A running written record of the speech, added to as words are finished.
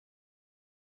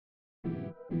Hello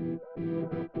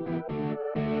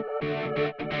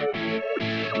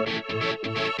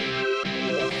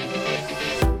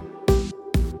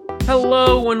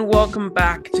and welcome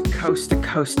back to Coast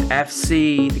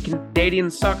FC, the Canadian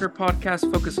soccer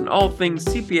podcast focused on all things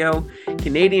CPL,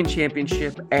 Canadian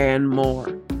Championship, and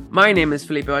more. My name is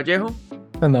Felipe Vallejo.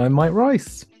 And I'm Mike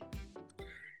Rice.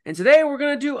 And today we're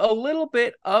going to do a little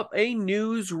bit of a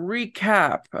news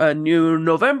recap, a new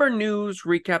November news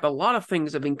recap. A lot of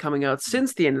things have been coming out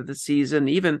since the end of the season,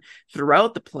 even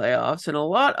throughout the playoffs. And a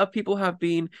lot of people have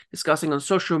been discussing on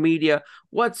social media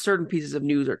what certain pieces of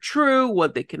news are true,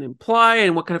 what they can imply,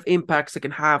 and what kind of impacts they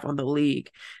can have on the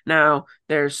league. Now,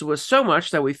 there was so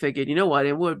much that we figured, you know what,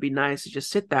 it would be nice to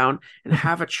just sit down and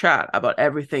have a chat about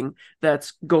everything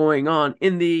that's going on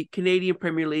in the Canadian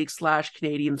Premier League /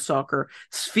 Canadian soccer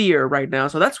sphere right now.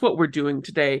 So that's what we're doing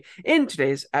today in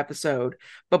today's episode.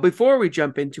 But before we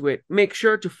jump into it, make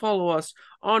sure to follow us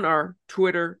on our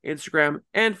Twitter, Instagram,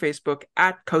 and Facebook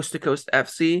at Coast to Coast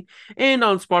FC, and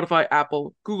on Spotify,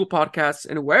 Apple, Google Podcasts,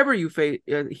 and wherever you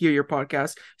hear your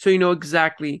podcasts, so you know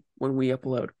exactly when we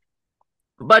upload.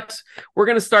 But we're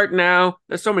going to start now.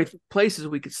 There's so many places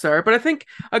we could start, but I think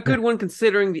a good one,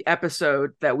 considering the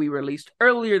episode that we released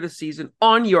earlier this season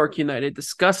on York United,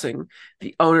 discussing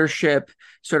the ownership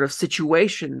sort of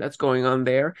situation that's going on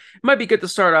there, it might be good to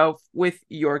start off with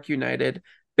York United.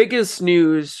 Biggest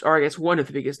news, or I guess one of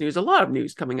the biggest news, a lot of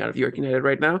news coming out of York United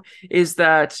right now, is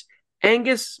that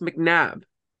Angus McNabb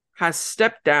has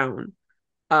stepped down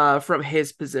from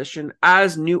his position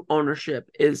as new ownership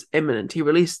is imminent. He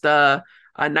released a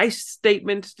nice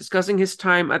statement discussing his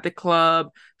time at the club,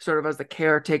 sort of as the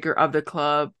caretaker of the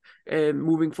club, and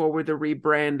moving forward the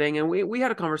rebranding. And we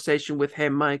had a conversation with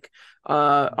him, Mike,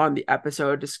 on the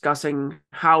episode, discussing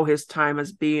how his time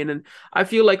has been. And I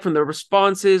feel like from the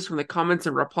responses, from the comments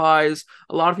and replies,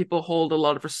 a lot of people hold a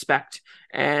lot of respect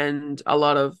and a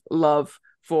lot of love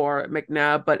for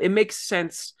McNabb, but it makes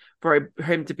sense for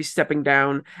him to be stepping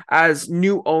down as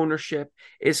new ownership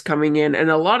is coming in. And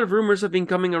a lot of rumors have been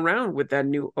coming around with that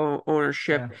new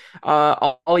ownership.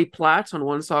 Yeah. Ollie Platt on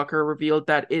One Soccer revealed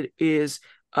that it is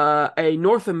a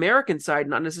North American side,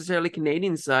 not necessarily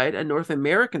Canadian side, a North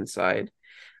American side.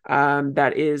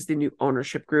 That is the new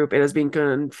ownership group. It has been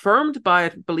confirmed by, I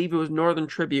believe it was Northern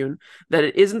Tribune, that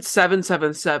it isn't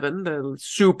 777, the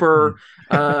super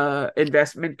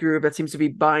investment group that seems to be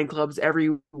buying clubs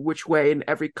every which way in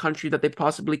every country that they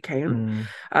possibly can.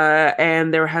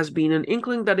 And there has been an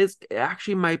inkling that it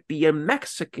actually might be a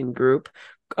Mexican group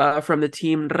from the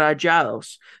team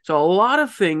Rayados. So a lot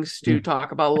of things to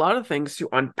talk about, a lot of things to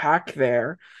unpack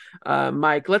there.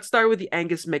 Mike, let's start with the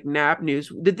Angus McNabb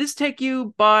news. Did this take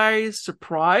you by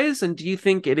surprise? And do you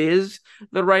think it is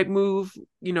the right move,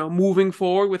 moving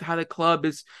forward with how the club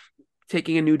is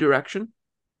taking a new direction?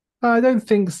 I don't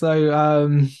think so.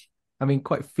 I mean,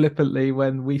 quite flippantly,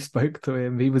 when we spoke to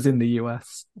him, he was in the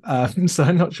US. So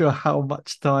I'm not sure how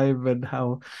much time and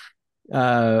how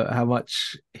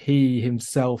much he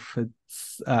himself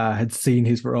had seen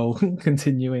his role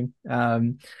continuing.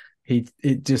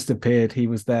 It just appeared he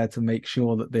was there to make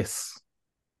sure that this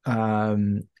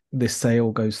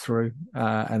sale goes through,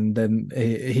 and then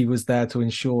he was there to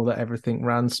ensure that everything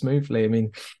ran smoothly. I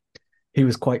mean, he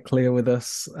was quite clear with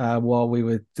us while we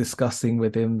were discussing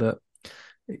with him that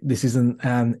this isn't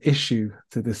an issue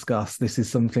to discuss. This is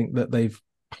something that they've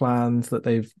planned, that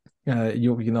they've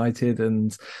York United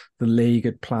and the league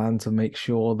had planned to make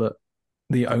sure that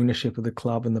the ownership of the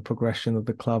club and the progression of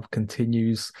the club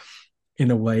continues in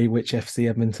a way which FC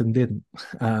Edmonton didn't.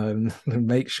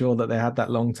 Make sure that they had that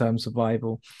long-term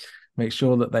survival, make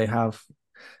sure that they have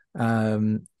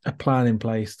a plan in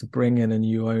place to bring in a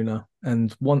new owner.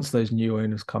 And once those new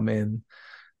owners come in,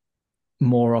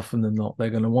 more often than not,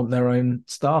 they're going to want their own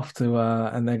staff to,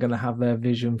 and they're going to have their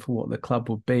vision for what the club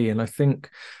will be. And I think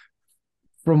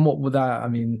from what would that, I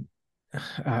mean,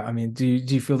 do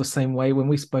you feel the same way? When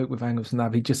we spoke with Angus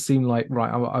McNabb, he just seemed like,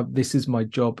 right, this is my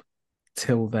job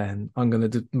till then. I'm going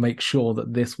to make sure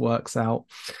that this works out,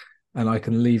 and I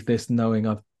can leave this knowing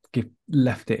I've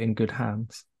left it in good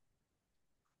hands.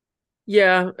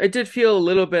 Yeah, it did feel a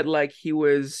little bit like he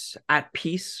was at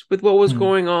peace with what was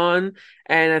going on.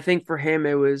 And I think for him,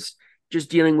 it was just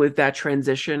dealing with that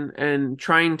transition and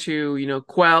trying to,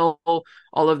 quell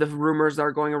all of the rumors that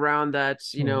are going around that,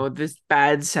 this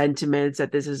bad sentiments,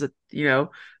 that this is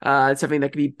something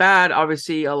that could be bad.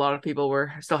 Obviously, a lot of people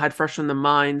still had fresh in the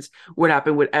minds what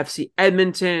happened with FC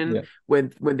Edmonton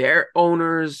when their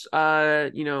owners,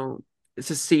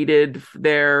 seceded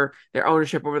their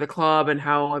ownership over the club, and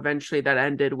how eventually that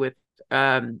ended with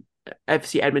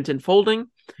FC Edmonton folding.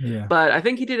 Yeah. But I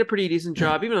think he did a pretty decent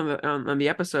job, even on the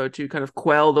episode, to kind of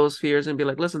quell those fears and be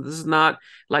like, listen, this is not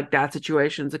like that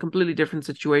situation. It's a completely different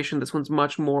situation. This one's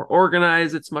much more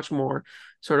organized. It's much more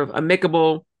sort of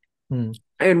amicable. Mm.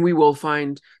 And we will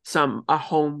find a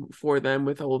home for them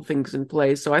with all the things in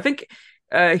place. So I think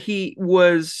he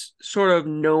was sort of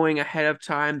knowing ahead of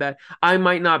time that I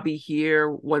might not be here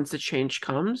once the change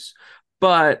comes,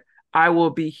 but I will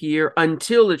be here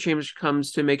until the change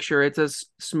comes to make sure it's as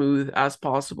smooth as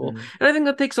possible. And I think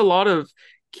that takes a lot of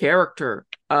character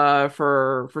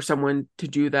for someone to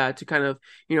do that, to kind of,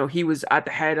 he was at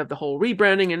the head of the whole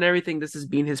rebranding and everything. This has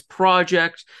been his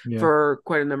project for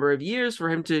quite a number of years. For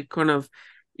him to kind of,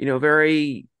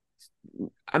 very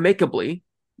amicably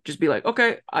just be like,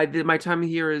 okay, I did, my time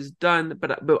here is done,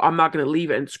 but I'm not going to leave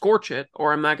it and scorch it,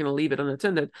 or I'm not going to leave it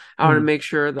unattended. I want to make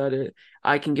sure that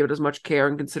I can give it as much care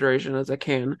and consideration as I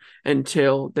can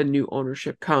until the new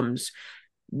ownership comes.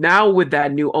 Now, with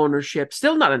that new ownership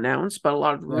still not announced, but a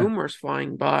lot of rumors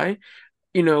flying by,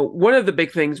 one of the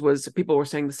big things was people were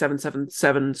saying the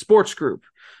 777 Sports Group.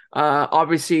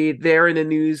 Obviously, they're in the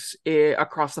news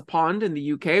across the pond in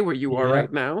the UK, where you are right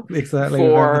now, exactly,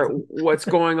 for what's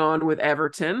going on with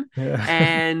Everton. Yeah.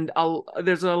 And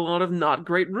there's a lot of not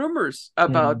great rumors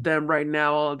about them right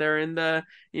now. They're in the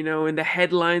in the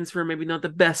headlines for maybe not the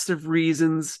best of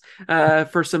reasons,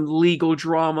 for some legal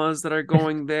dramas that are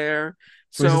going there.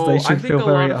 So they should I think feel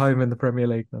very at home in the Premier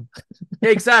League then.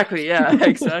 Exactly, yeah,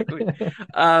 exactly.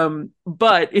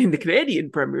 But in the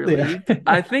Canadian Premier League,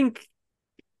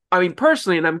 I mean,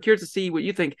 personally, and I'm curious to see what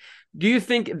you think. Do you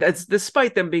think that's,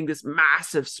 despite them being this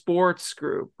massive sports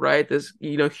group, right? This,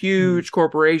 huge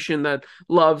corporation that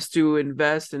loves to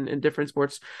invest in different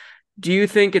sports. Do you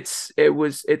think it's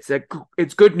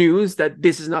good news that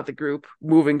this is not the group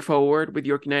moving forward with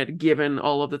York United, given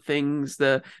all of the things,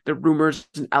 the rumors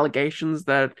and allegations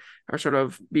that are sort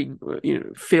of being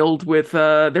filled with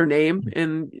their name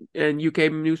in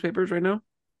UK newspapers right now?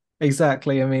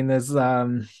 Exactly. I mean, there's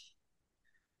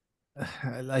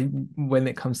like, when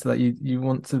it comes to that, you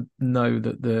want to know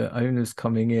that the owners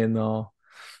coming in are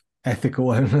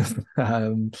ethical owners,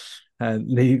 and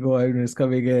legal owners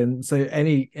coming in. So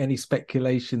any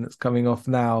speculation that's coming off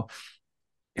now,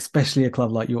 especially a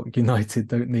club like York United,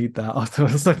 don't need that after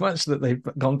so much that they've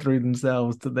gone through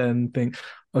themselves, to then think,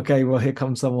 okay, well, here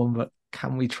comes someone, but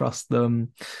can we trust them?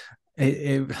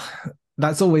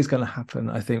 That's always going to happen,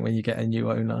 I think, when you get a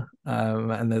new owner,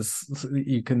 and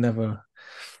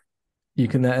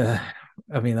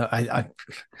I mean, I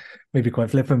maybe quite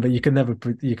flippant, but you can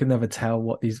never tell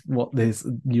what these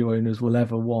new owners will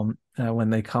ever want when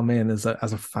they come in as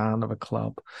a fan of a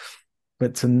club.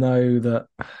 But to know that,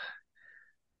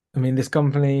 I mean, this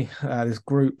company, this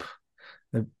group,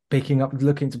 they're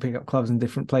looking to pick up clubs in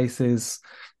different places.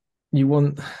 You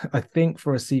want, I think,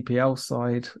 for a CPL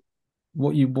side,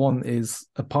 what you want is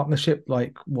a partnership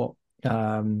like what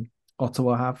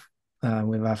Ottawa have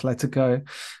with Atletico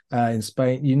in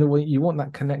Spain. You want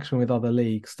that connection with other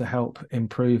leagues to help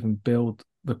improve and build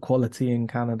the quality in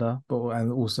Canada,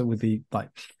 and also with the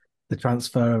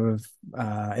transfer of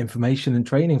information and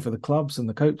training for the clubs and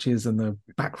the coaches and the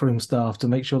backroom staff to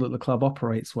make sure that the club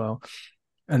operates well.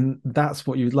 And that's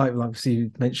what you'd like. Obviously,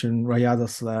 you mentioned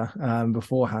Rayados there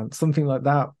beforehand. Something like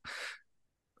that,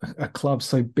 a club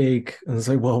so big and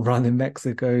so well run in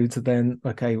Mexico, to then,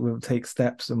 okay, we'll take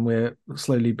steps and we're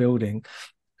slowly building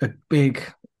a big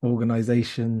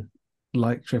organization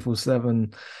like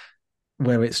 777,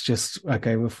 where it's just,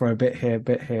 okay, we'll throw a bit here,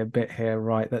 bit here, bit here.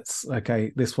 Right, that's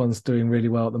okay. This one's doing really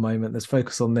well at the moment. Let's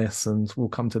focus on this, and we'll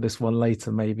come to this one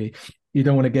later. Maybe you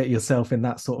don't want to get yourself in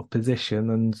that sort of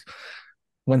position. And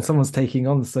when someone's taking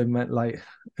on so much, and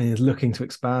is looking to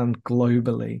expand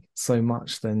globally so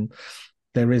much, then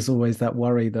there is always that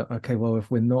worry that, okay, well,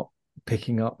 if we're not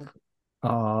picking up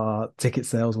our ticket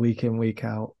sales week in, week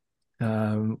out,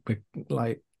 are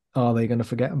they going to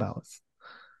forget about us?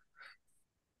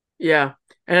 Yeah.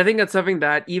 And I think that's something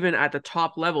that even at the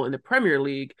top level in the Premier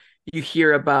League, you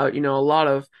hear about, a lot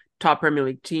of top Premier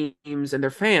League teams and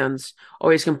their fans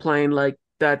always complain like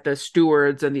that the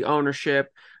stewards and the ownership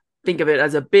think of it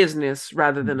as a business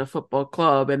rather than a football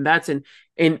club. And that's in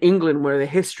England, where the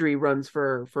history runs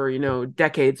for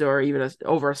decades or even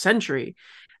over a century.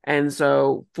 And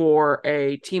so for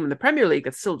a team in the Premier League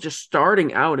that's still just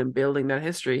starting out and building that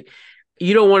history,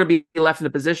 you don't want to be left in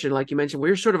a position, like you mentioned, where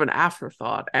you're sort of an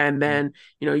afterthought. And then,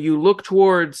 you look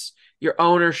towards your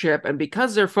ownership, and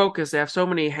because they're focused, they have so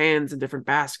many hands in different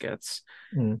baskets.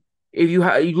 If you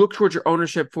look towards your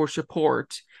ownership for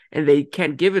support and they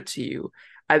can't give it to you,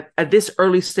 at this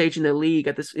early stage in the league,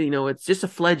 it's just a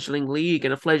fledgling league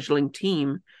and a fledgling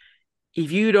team,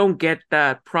 if you don't get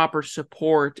that proper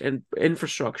support and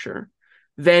infrastructure,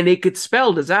 then it could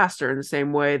spell disaster in the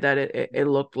same way that it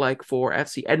looked like for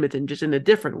FC Edmonton, just in a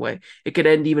different way. It could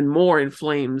end even more in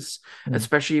flames,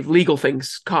 especially if legal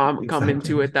things come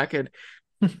into it that could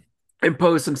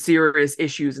impose some serious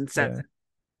issues and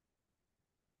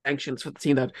sanctions for the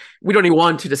team that we don't even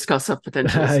want to discuss up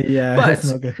potentially. But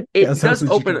it does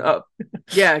open up.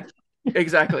 Yeah,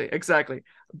 exactly.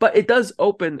 But it does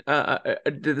open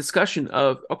the discussion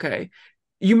of, okay,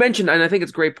 you mentioned, and I think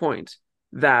it's a great point,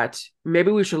 that maybe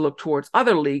we should look towards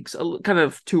other leagues kind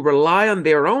of to rely on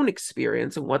their own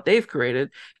experience and what they've created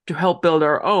to help build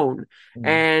our own.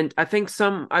 And I think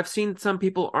I've seen some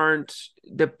people aren't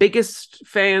the biggest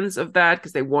fans of that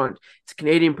because they want the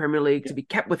Canadian Premier League to be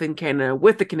kept within Canada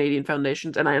with the Canadian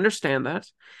foundations. And I understand that.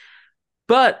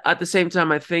 But at the same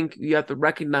time, I think you have to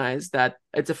recognize that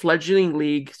it's a fledgling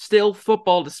league, still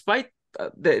football, despite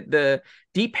the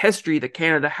deep history that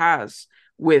Canada has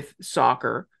with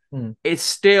soccer. It's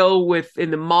still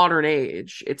within the modern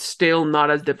age. It's still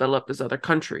not as developed as other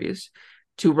countries.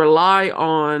 To rely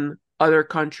on other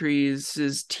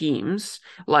countries' teams,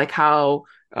 like how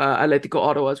Atletico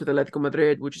Ottawa is with Atletico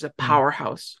Madrid, which is a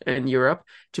powerhouse in Europe,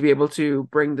 to be able to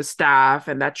bring the staff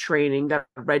and that training, that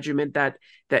regiment, that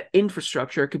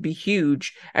infrastructure could be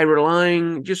huge. And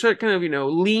relying, just sort of kind of,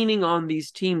 leaning on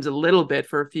these teams a little bit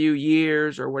for a few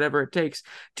years or whatever it takes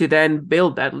to then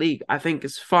build that league, I think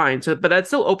is fine. So, but that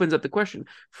still opens up the question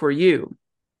for you.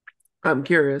 I'm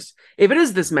curious, if it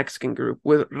is this Mexican group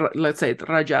with, let's say,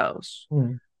 Rayados,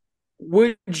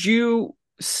 would you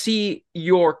see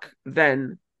York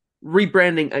then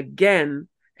rebranding again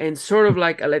and sort of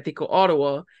like Atletico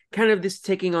Ottawa, kind of this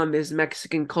taking on this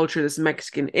Mexican culture, this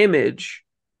Mexican image,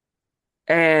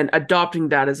 and adopting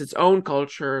that as its own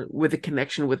culture with a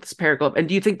connection with this parent club? And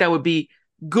do you think that would be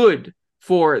good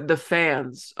for the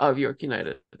fans of York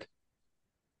United?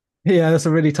 Yeah, that's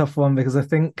a really tough one because I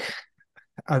think,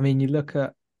 you look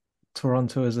at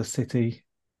Toronto as a city,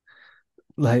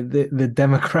 like the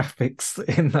demographics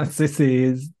in that city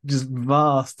is just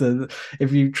vast. And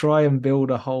if you try and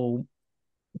build a whole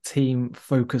team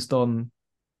focused on,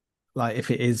 like,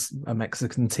 if it is a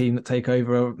Mexican team that take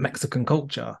over a Mexican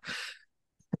culture,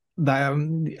 that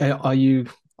are you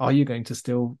going to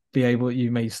still be able,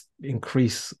 you may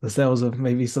increase the sales of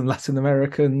maybe some Latin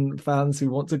American fans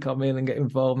who want to come in and get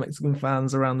involved, Mexican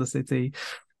fans around the city,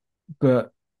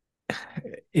 but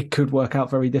it could work out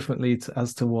very differently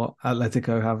as to what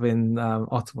Atletico have in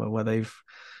Ottawa, where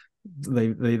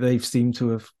they've seemed to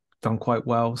have done quite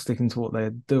well sticking to what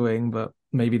they're doing, but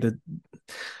maybe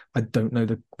I don't know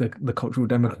the cultural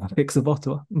demographics of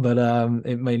Ottawa, but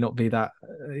it may not be that.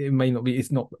 It may not be.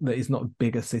 It's not a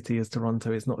bigger city as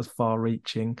Toronto. It's not as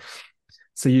far-reaching.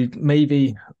 So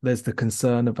maybe there's the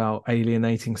concern about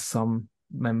alienating some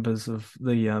members of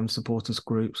the supporters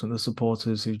groups and the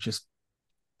supporters who just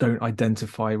don't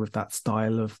identify with that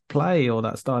style of play or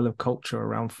that style of culture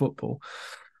around football.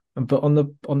 But on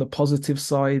the positive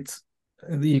side,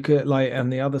 you could, like,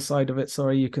 on the other side of it,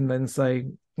 you can then say,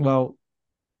 well,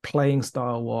 playing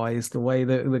style wise, the way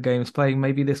that the game's playing,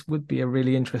 maybe this would be a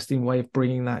really interesting way of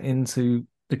bringing that into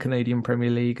the Canadian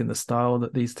Premier League and the style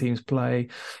that these teams play.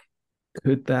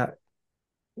 Could that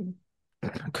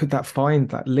find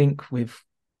that link with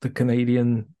the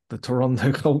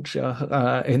Toronto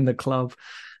culture in the club,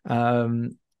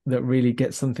 that really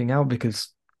gets something out?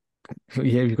 Because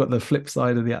you've got the flip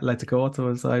side of the Atletico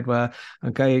Ottawa side where,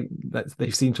 okay, they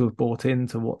seem to have bought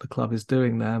into what the club is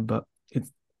doing there, but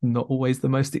it's not always the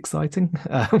most exciting,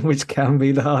 which can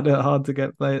be hard to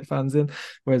get fans in.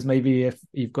 Whereas maybe if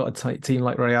you've got a team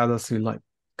like Rayados who like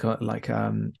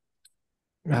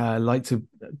to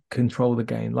control the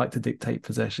game, like to dictate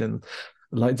possession,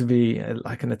 like to be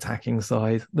like an attacking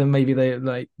side, then maybe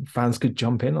fans could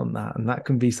jump in on that, and that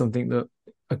can be something that,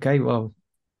 okay, well,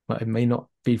 it may not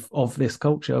be of this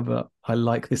culture, but I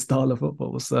like this style of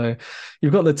football. So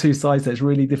you've got the two sides. That's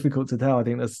really difficult to tell. I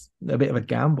think that's a bit of a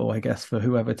gamble, I guess, for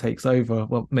whoever takes over.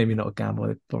 Well, maybe not a gamble.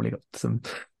 They've probably got some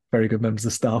very good members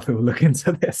of staff who will look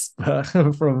into this. But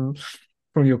from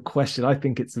your question, I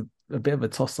think it's a bit of a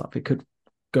toss-up. It could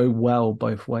go well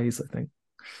both ways, I think.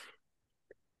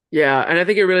 Yeah, and I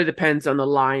think it really depends on the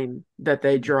line that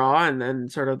they draw and then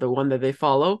sort of the one that they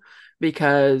follow,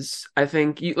 because I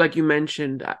think, like you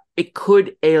mentioned, it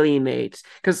could alienate.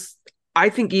 Because I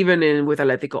think even with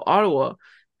Atletico Ottawa,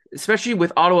 especially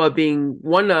with Ottawa being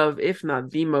one of, if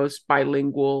not the most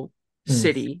bilingual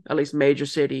city, at least major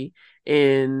city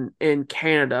in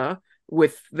Canada,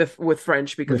 with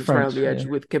French, because it's right on the edge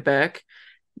with Quebec.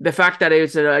 the fact that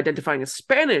it's identifying a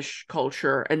Spanish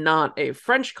culture and not a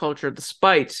French culture,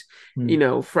 despite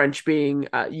French being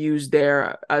used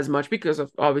there as much because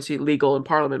of obviously legal and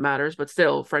parliament matters, but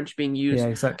still French being used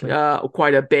exactly.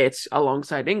 quite a bit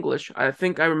alongside English. I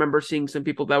think I remember seeing some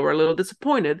people that were a little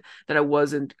disappointed that I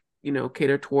wasn't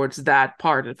catered towards that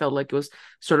part. It felt like it was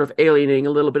sort of alienating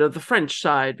a little bit of the French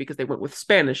side because they went with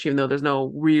Spanish, even though there's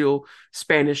no real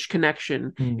Spanish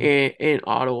connection in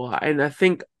Ottawa. And I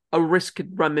think a risk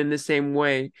could run in the same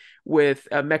way with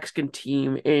a Mexican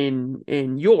team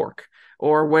in York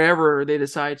or wherever they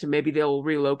decide to. Maybe they'll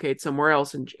relocate somewhere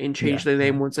else and change the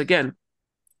name once again.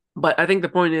 But I think the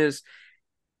point is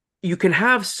you can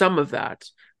have some of that,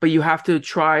 but you have to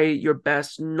try your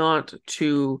best not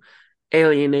to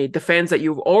alienate the fans that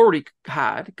you've already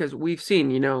had, because we've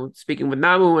seen, speaking with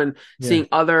Namu and seeing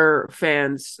other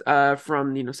fans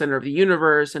from, Center of the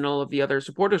Universe and all of the other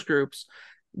supporters groups,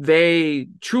 they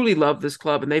truly love this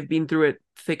club and they've been through it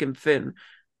thick and thin.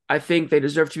 I think they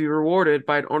deserve to be rewarded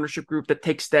by an ownership group that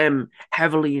takes them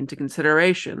heavily into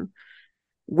consideration,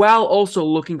 while also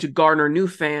looking to garner new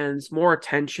fans, more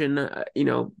attention,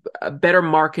 a better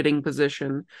marketing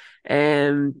position,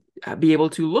 and be able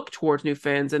to look towards new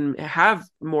fans and have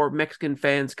more Mexican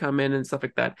fans come in and stuff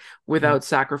like that without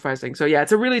sacrificing. So yeah,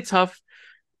 it's a really tough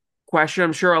question.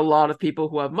 I'm sure a lot of people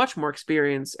who have much more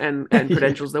experience and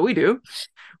credentials than we do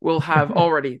will have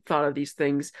already thought of these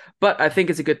things, but I think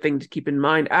it's a good thing to keep in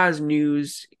mind as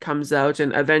news comes out,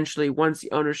 and eventually once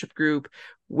the ownership group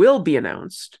will be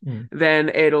announced, then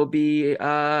it'll be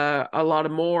a lot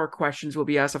of more questions will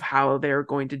be asked of how they're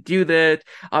going to do that.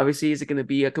 Obviously, is it going to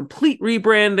be a complete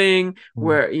rebranding?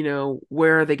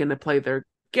 Where are they going to play their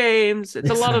games? It's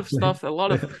a lot of stuff, a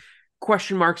lot of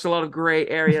question marks, a lot of gray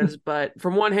areas. But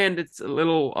from one hand, it's a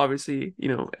little obviously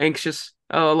anxious.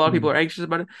 A lot of people are anxious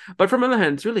about it, but from the other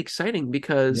hand, it's really exciting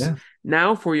because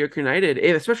now for York United,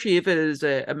 especially if it is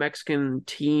a Mexican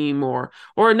team or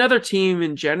another team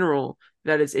in general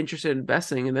that is interested in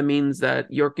investing, and that means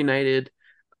that York United,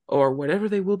 or whatever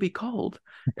they will be called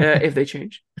if they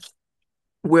change,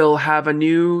 will have a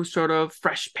new sort of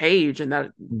fresh page, and that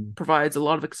provides a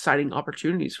lot of exciting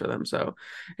opportunities for them. So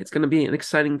it's going to be an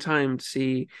exciting time to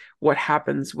see what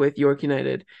happens with York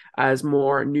United as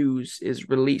more news is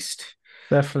released.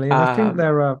 Definitely. And I think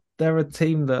they're a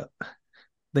team that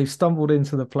they've stumbled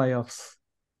into the playoffs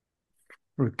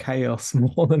through chaos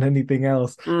more than anything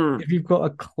else. If you've got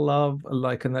a club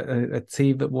like a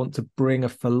team that want to bring a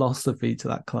philosophy to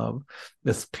that club,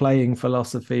 this playing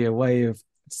philosophy, a way of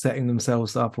setting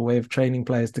themselves up, a way of training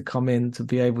players to come in to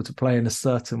be able to play in a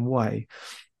certain way,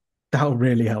 that'll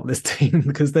really help this team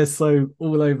because they're so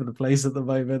all over the place at the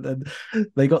moment. And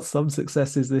they got some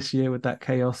successes this year with that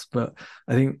chaos, but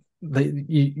I think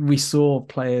we saw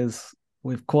players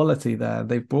with quality there.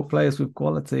 They've brought players with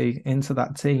quality into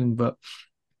that team, but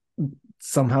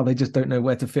somehow they just don't know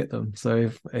where to fit them.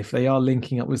 So if they are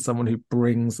linking up with someone who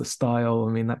brings the style,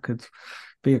 I mean, that could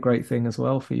be a great thing as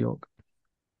well for York.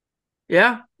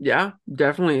 Yeah,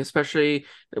 definitely. Especially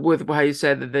with how you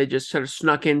said that they just sort of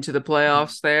snuck into the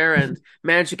playoffs there and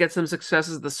managed to get some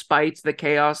successes despite the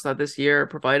chaos that this year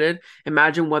provided.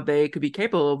 Imagine what they could be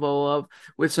capable of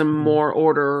with some more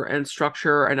order and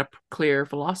structure and a clear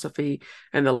philosophy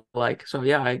and the like. So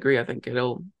yeah, I agree. I think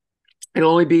it'll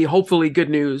only be hopefully good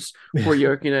news for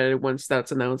York United once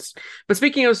that's announced. But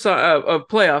speaking of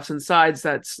playoffs and sides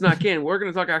that snuck in, we're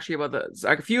going to talk actually about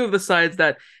a few of the sides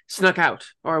that snuck out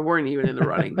or weren't even in the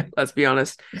running. Let's be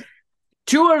honest.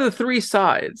 2 out of the 3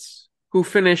 sides who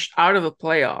finished out of the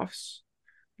playoffs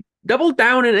doubled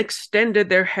down and extended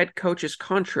their head coaches'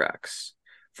 contracts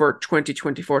for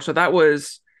 2024. So that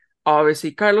was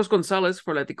obviously Carlos Gonzalez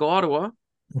for Atlético Ottawa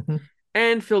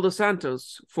and Phil Dos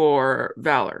Santos for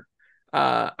Valor.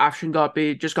 Afshin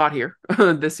Gotby just got here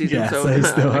this season, so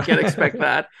I can't expect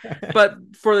that. But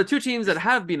for the 2 teams that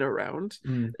have been around,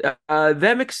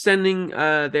 them extending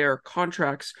their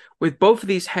contracts with both of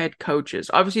these head coaches,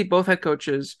 obviously both head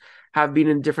coaches have been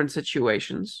in different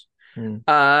situations,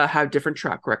 have different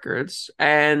track records,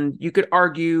 and you could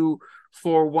argue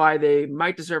for why they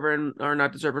might deserve it or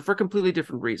not deserve it for completely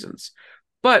different reasons.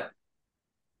 But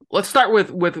let's start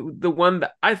with the one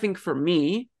that I think for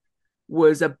me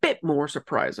was a bit more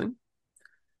surprising,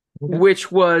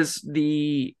 which was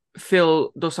the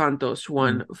Phil Dos Santos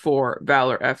one for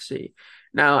Valor FC.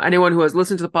 Now, anyone who has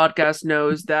listened to the podcast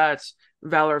knows that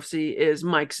Valor FC is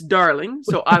Mike's darling,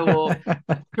 so I will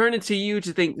turn it to you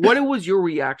to think, what was your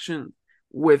reaction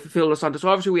with Phil Dos Santos? So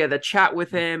obviously, we had a chat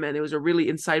with him, and it was a really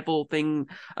insightful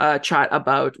chat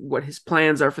about what his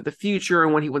plans are for the future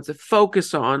and what he wants to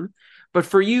focus on. But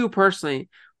for you personally,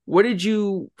 what did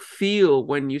you feel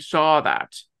when you saw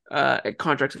that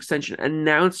contract extension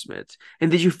announcement? And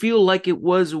did you feel like it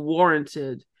was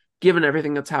warranted given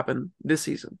everything that's happened this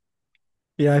season?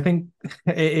 Yeah, I think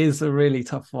it is a really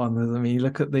tough one. I mean, you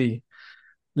look at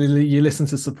you listen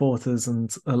to supporters,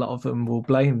 and a lot of them will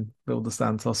blame Bill Dos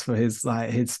Santos for his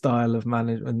style of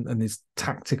management and his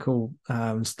tactical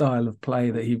style of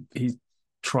play that he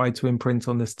tried to imprint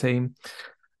on this team.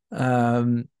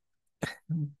 Um,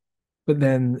 but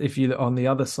then, if you look on the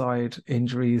other side,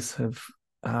 injuries have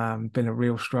been a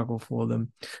real struggle for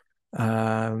them.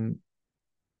 Um,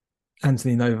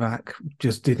 Anthony Novak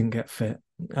just didn't get fit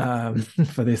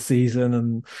for this season,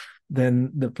 and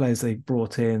then the players they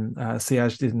brought in,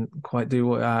 Ziyech didn't quite do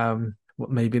what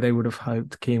maybe they would have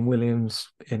hoped. Keane Williams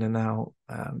in and out,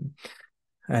 and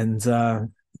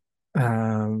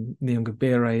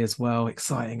Nyongabire as well,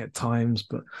 exciting at times,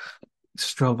 but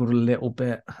struggled a little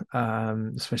bit,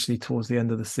 especially towards the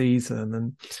end of the season.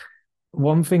 And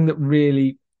one thing that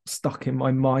really stuck in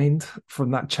my mind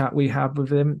from that chat we had with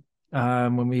him,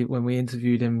 when we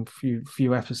interviewed him a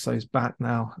few episodes back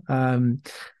now,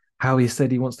 how he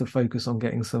said he wants to focus on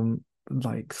getting some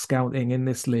like scouting in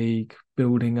this league,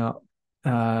 building up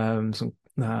some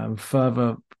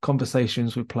further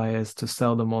conversations with players to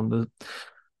sell them on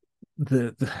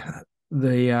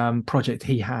the project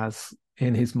he has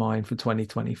in his mind for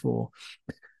 2024.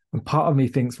 And part of me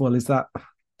thinks, well,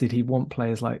 did he want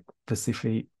players like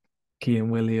Pacific,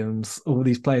 Keane Williams, all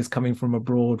these players coming from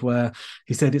abroad, where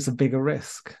he said it's a bigger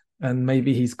risk? And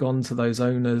maybe he's gone to those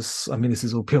owners. I mean, this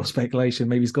is all pure speculation.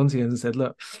 Maybe he's gone to them and said,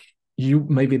 look,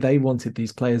 maybe they wanted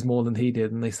these players more than he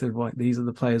did. And they said, right, these are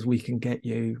the players we can get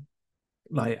you,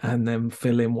 and then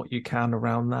fill in what you can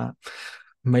around that.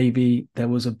 Maybe there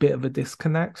was a bit of a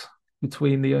disconnect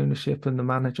between the ownership and the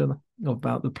manager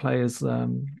about the players. I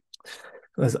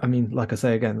mean, like I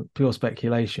say, again, pure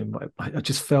speculation, but I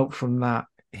just felt from that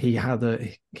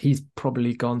he's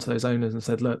probably gone to those owners and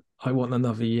said, look, I want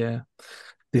another year.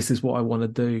 This is what I want to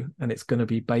do. And it's going to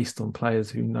be based on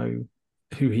players who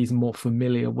he's more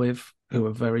familiar with, who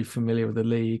are very familiar with the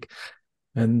league.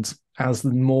 And as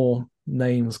the more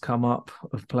names come up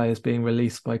of players being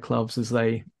released by clubs as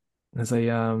they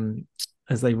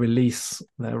release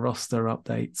their roster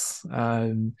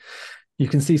updates, you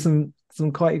can see some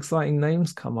quite exciting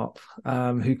names come up,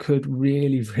 who could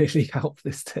really, really help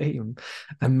this team.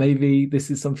 And maybe this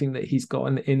is something that he's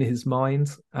gotten in his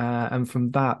mind. And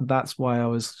from that's why I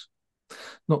was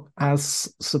not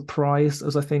as surprised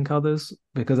as I think others,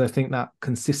 because I think that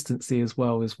consistency as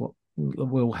well is what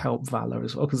will help Valor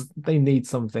as well, because they need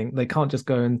something. They can't just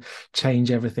go and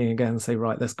change everything again and say,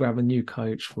 right, let's grab a new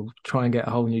coach, we'll try and get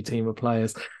a whole new team of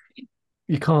players.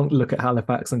 You can't look at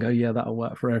Halifax and go, yeah, that'll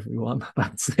work for everyone.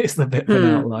 It's a bit of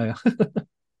an outlier.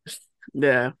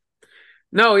 Yeah.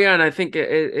 No, yeah, and I think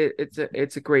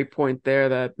it's a great point there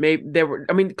that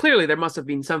maybe clearly there must have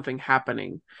been something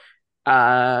happening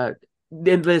in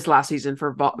this last season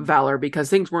for Valor, because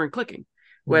things weren't clicking.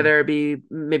 Whether it be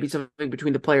maybe something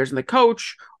between the players and the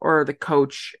coach, or the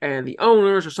coach and the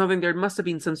owners, or something. There must have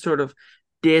been some sort of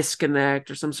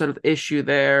disconnect or some sort of issue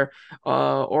there,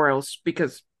 or else,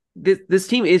 because this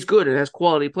team is good and has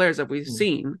quality players that we've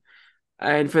seen,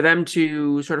 and for them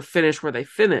to sort of finish where they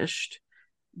finished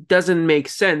doesn't make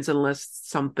sense unless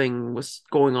something was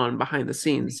going on behind the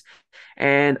scenes.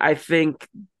 And I think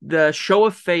the show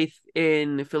of faith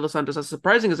in Phil Dos Santos, as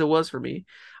surprising as it was for me,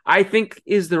 I think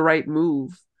is the right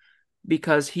move,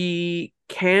 because he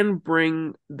can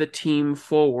bring the team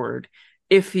forward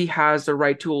if he has the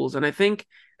right tools. And I think,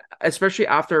 especially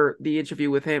after the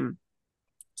interview with him,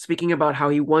 speaking about how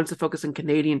he wants to focus on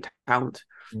Canadian talent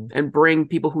and bring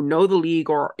people who know the league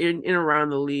or in around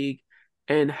the league,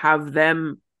 and have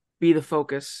them be the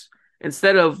focus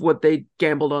instead of what they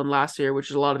gambled on last year, which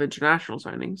is a lot of international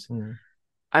signings.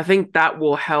 I think that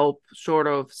will help sort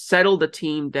of settle the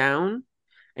team down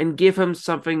and give him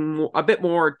something a bit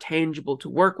more tangible to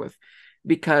work with.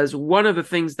 Because one of the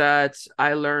things that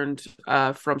I learned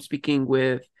from speaking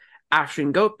with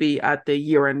Ashton Goatby at the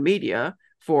year-end media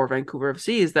for Vancouver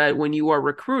FC is that when you are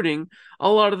recruiting, a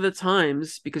lot of the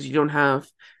times, because you don't have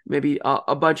maybe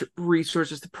a bunch of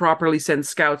resources to properly send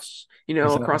scouts,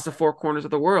 across the four corners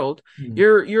of the world,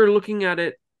 you're looking at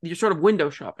it, you're sort of window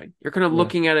shopping. You're kind of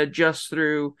looking at it just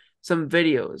through some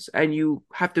videos, and you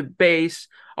have to base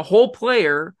a whole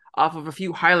player off of a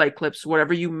few highlight clips,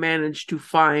 whatever you manage to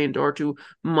find or to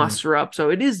muster up. So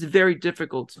it is very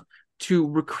difficult to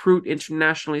recruit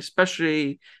internationally,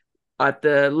 especially at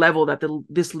the level that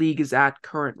this league is at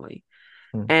currently.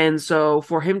 And so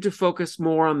for him to focus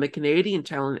more on the Canadian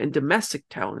talent and domestic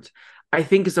talent, I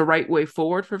think is the right way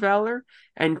forward for Valor.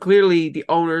 And clearly the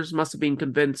owners must have been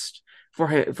convinced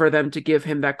for them to give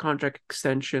him that contract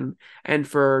extension and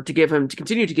to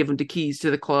continue to give him the keys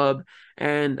to the club.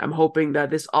 And I'm hoping that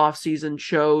this offseason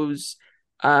shows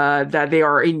that they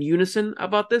are in unison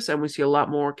about this, and we see a lot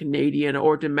more Canadian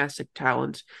or domestic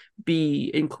talent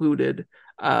be included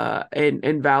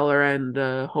in Valor,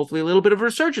 and hopefully a little bit of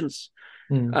resurgence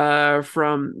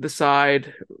from the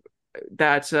side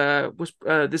that was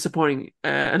disappointing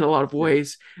in a lot of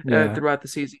ways throughout the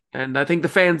season. And I think the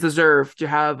fans deserve to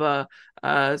have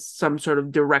some sort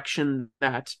of direction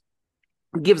that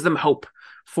gives them hope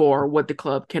for what the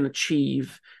club can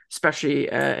achieve, especially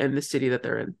in the city that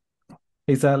they're in.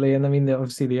 Exactly. And I mean,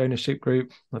 obviously the ownership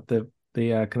group of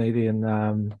the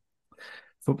Canadian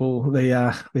football,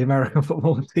 the American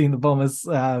football team, the Bombers,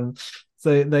 so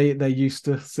they're used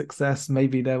to success.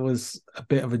 Maybe there was a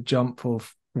bit of a jump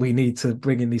of, we need to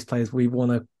bring in these players. We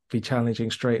want to be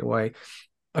challenging straight away.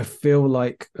 I feel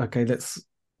like, okay,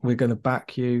 we're going to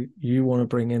back you. You want to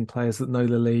bring in players that know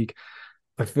the league.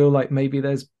 I feel like maybe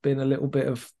there's been a little bit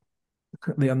of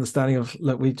the understanding of,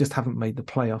 look, we just haven't made the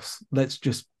playoffs. Let's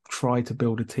just try to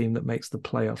build a team that makes the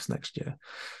playoffs next year.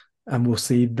 And we'll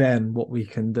see then what we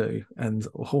can do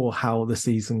or how the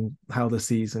season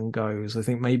goes. I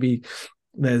think maybe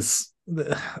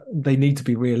they need to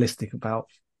be realistic about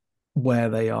where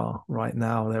they are right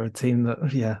now. They're a team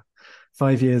that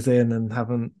 5 years in and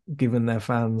haven't given their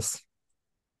fans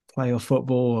playoff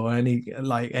football or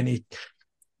any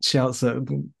shouts at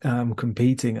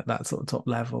competing at that sort of top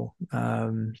level,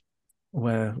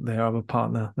 where their other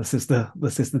partner, the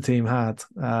sister team had.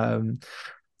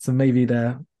 So maybe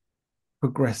they're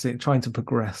trying to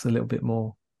progress a little bit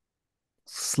more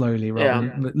slowly,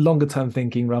 longer term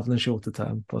thinking rather than shorter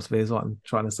term, possibly, is what I'm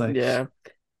trying to say. Yeah.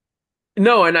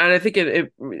 No, and I think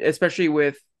it especially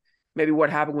with maybe what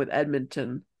happened with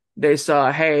Edmonton, they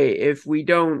saw, hey, if we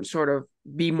don't sort of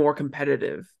be more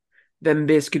competitive, then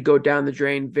this could go down the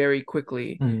drain very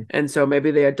quickly. And so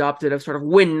maybe they adopted a sort of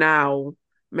win now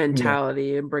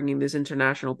mentality and bringing these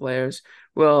international players.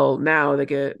 Well, now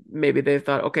maybe they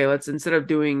thought, okay, let's, instead of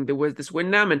doing this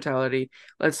win now mentality,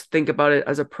 let's think about it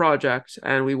as a project,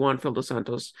 and we want Phil Dos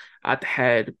Santos at the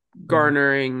head,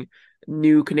 garnering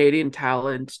new Canadian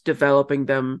talent, developing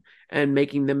them and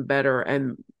making them better,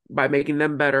 and by making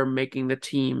them better, making the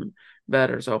team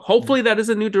better. So hopefully that is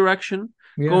a new direction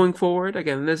going forward.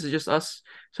 Again, this is just us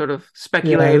sort of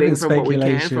speculating from what we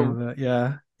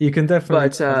can. You can definitely,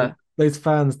 but those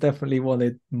fans definitely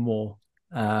wanted more,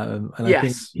 and I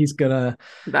think he's gonna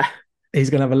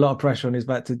have a lot of pressure on his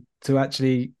back to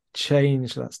actually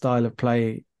change that style of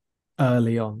play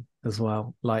early on as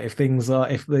well. Like if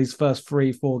these first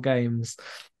 3-4 games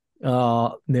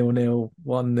are 0-0,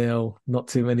 1-0, not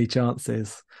too many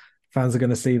chances, fans are going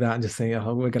to see that and just think,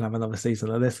 oh, we're going to have another season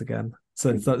of this again.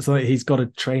 So he's got to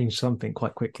change something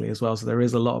quite quickly as well. So there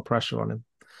is a lot of pressure on him.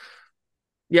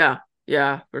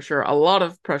 Yeah, for sure. A lot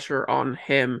of pressure on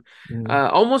him.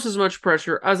 Almost as much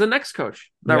pressure as the next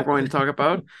coach that we're going to talk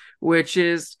about, which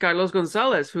is Carlos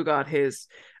Gonzalez, who got his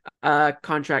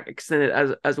contract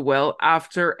extended as well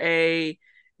after I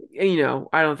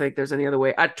don't think there's any other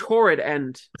way, a torrid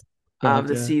end of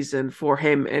the season for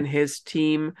him and his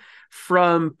team,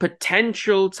 from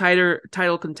potential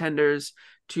title contenders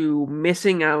to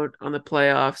missing out on the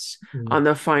playoffs on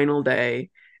the final day.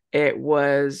 It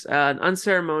was an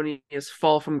unceremonious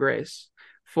fall from grace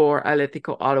for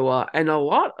Atletico Ottawa, and a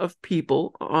lot of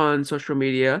people on social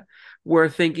media were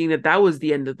thinking that was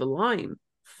the end of the line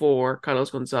for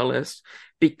Carlos Gonzalez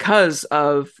because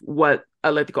of what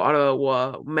Atletico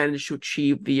Ottawa managed to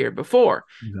achieve the year before.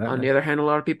 Exactly. On the other hand, a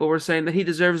lot of people were saying that he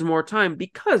deserves more time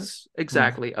because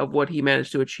of what he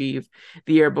managed to achieve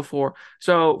the year before.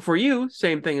 So for you,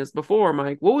 same thing as before,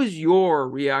 Mike, what was your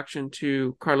reaction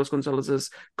to Carlos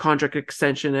Gonzalez's contract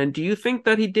extension? And do you think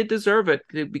that he did deserve it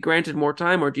to be granted more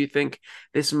time, or do you think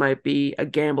this might be a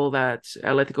gamble that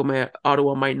Atletico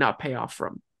Ottawa might not pay off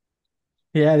from?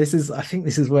 Yeah, I think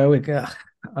this is where we're going.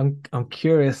 I'm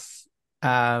curious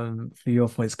for your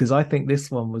points, because I think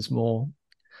this one was more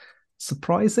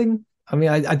surprising. I mean,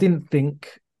 I didn't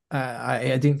think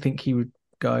I didn't think he would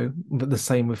go, but the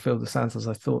same with Phil Dos Santos.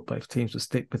 I thought both teams would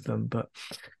stick with them, but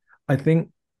I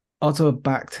think Ottawa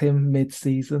backed him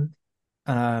mid-season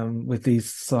with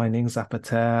these signings,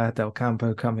 Zapater, Del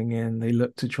Campo coming in. They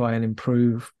looked to try and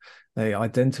improve. They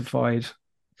identified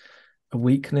a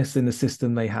weakness in the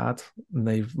system they had, and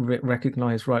they've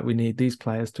recognized, right, we need these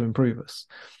players to improve us.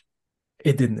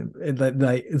 It didn't.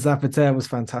 Zapater was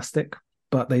fantastic,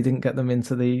 but they didn't get them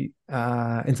into the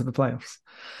playoffs.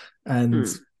 And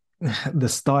the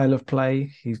style of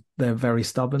play, they're very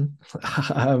stubborn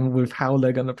with how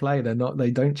they're going to play.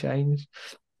 They don't change.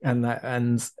 And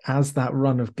as that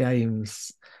run of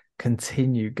games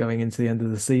continued going into the end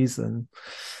of the season,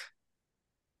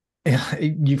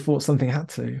 you thought something had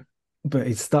to, but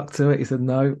he stuck to it. He said,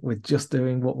 "No, we're just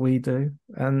doing what we do,"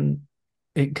 and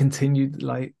it continued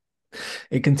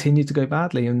to go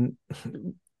badly. And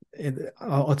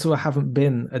Ottawa haven't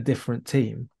been a different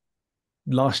team.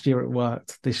 Last year it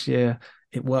worked. This year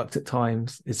it worked at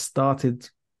times. Things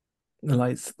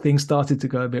started to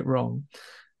go a bit wrong,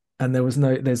 and there's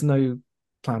no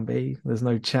plan B. There's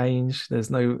no change.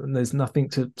 There's nothing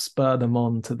to spur them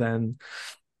on to then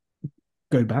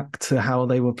go back to how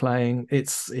they were playing.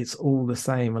 It's all the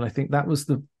same, and I think that was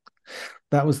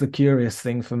the curious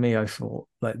thing for me. I thought,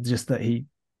 like, just that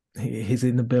his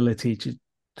inability to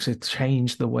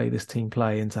change the way this team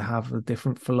play and to have a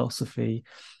different philosophy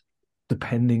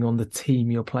depending on the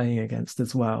team you're playing against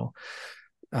as well,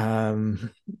 threw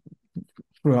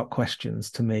up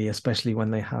questions to me, especially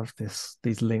when they have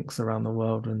these links around the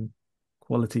world and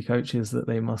quality coaches that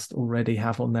they must already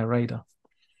have on their radar.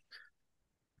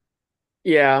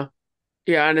 Yeah.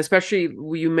 Yeah, and especially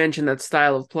you mentioned that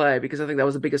style of play, because I think that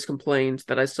was the biggest complaint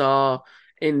that I saw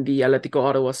in the Atletico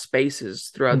Ottawa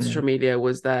spaces throughout social media,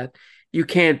 was that you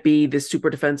can't be this super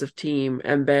defensive team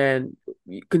and then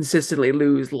consistently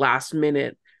lose last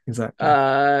minute. Exactly.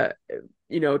 Time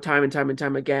and time and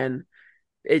time again.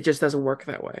 It just doesn't work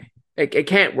that way. It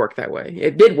can't work that way.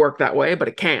 It did work that way, but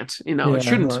it can't. It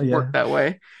shouldn't work that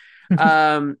way.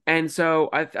 And so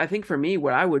I think for me,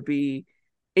 what I would be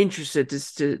interested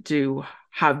to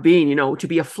have been, to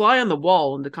be a fly on the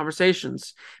wall in the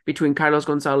conversations between Carlos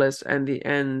Gonzalez and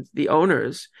the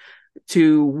owners,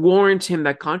 to warrant him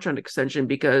that contract extension,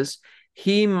 because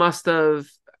he must have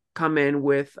come in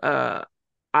with an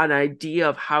idea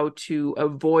of how to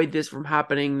avoid this from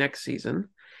happening next season.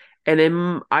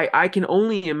 And I can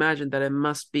only imagine that it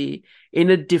must be in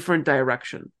a different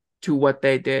direction to what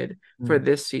they did for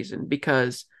this season,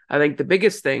 because I think the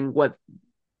biggest thing, what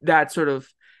that sort of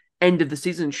end of the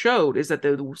season showed, is that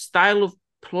the style of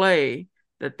play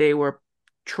that they were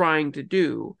trying to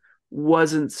do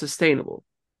wasn't sustainable.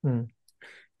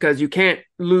 Because you can't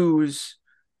lose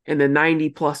in the 90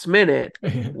 plus minute,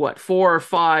 4 or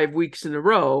 5 weeks in a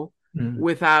row,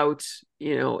 without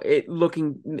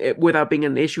without being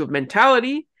an issue of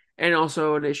mentality and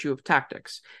also an issue of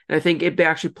tactics. And I think they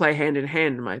actually play hand in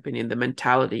hand, in my opinion, the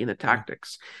mentality and the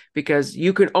tactics, because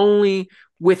you can only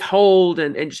withhold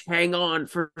and just hang on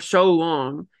for so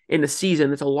long in a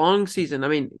season. It's a long season. I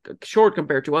mean, short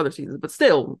compared to other seasons, but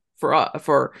still for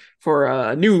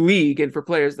a new league and for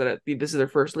players that this is their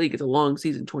first league, it's a long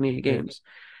season, 28 games.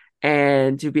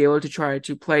 And to be able to try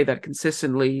to play that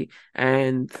consistently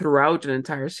and throughout an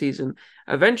entire season,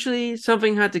 eventually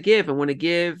something had to give. And when it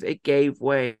gave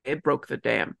way. It broke the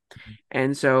dam.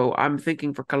 And so I'm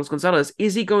thinking for Carlos Gonzalez,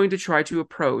 is he going to try to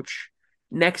approach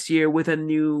next year with a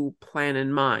new plan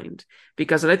in mind?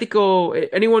 Because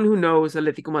anyone who knows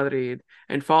Atletico Madrid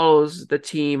and follows the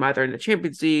team either in the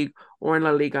Champions League or in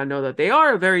La Liga know that they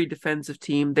are a very defensive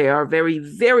team. They are a very,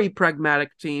 very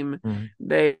pragmatic team.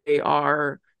 They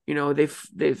are...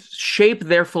 they've shaped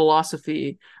their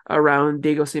philosophy around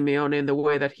Diego Simeone and the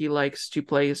way that he likes to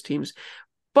play his teams.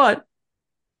 But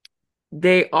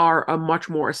they are a much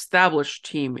more established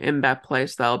team in that play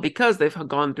style, because they've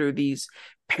gone through these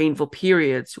painful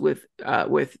periods with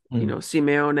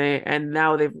Simeone, and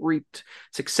now they've reaped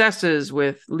successes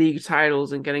with league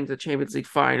titles and getting to the Champions League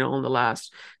final in the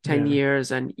last 10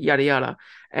 years and yada yada.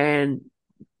 And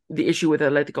the issue with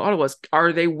Atletico Ottawa is,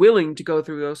 are they willing to go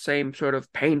through those same sort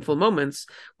of painful moments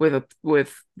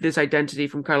with this identity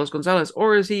from Carlos Gonzalez,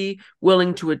 or is he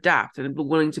willing to adapt and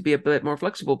willing to be a bit more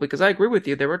flexible? Because I agree with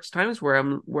you, there were times where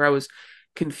I was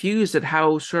confused at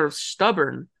how sort of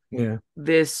stubborn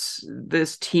this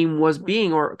team was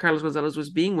being, or Carlos Gonzalez was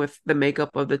being, with the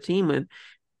makeup of the team and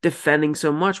defending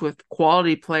so much with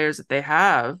quality players that they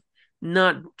have,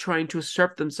 not trying to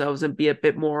assert themselves and be a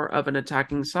bit more of an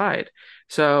attacking side.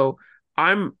 So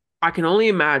I can only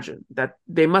imagine that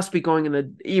they must be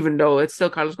going even though it's still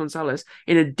Carlos Gonzalez,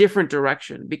 in a different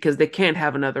direction, because they can't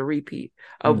have another repeat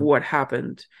of what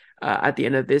happened at the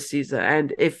end of this season.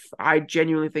 And if I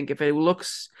genuinely think, if it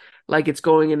looks like it's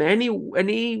going in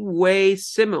any way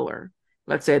similar,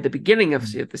 let's say at the beginning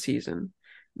of the season,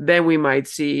 then we might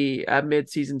see a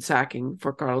mid-season sacking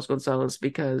for Carlos Gonzalez,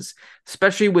 because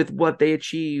especially with what they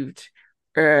achieved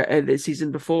the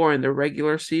season before in the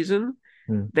regular season,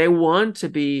 they want to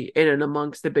be in and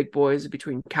amongst the big boys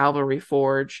between Cavalry,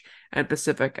 Forge, and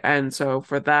Pacific. And so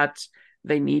for that,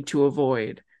 they need to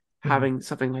avoid having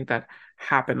something like that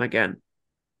happen again.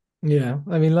 Yeah,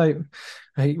 I mean, like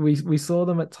we saw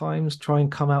them at times try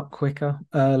and come out quicker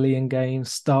early in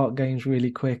games, start games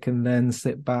really quick, and then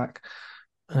sit back.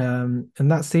 And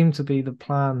that seemed to be the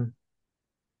plan,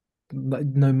 like,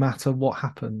 no matter what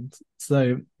happened.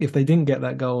 So if they didn't get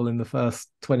that goal in the first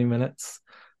 20 minutes,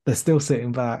 they're still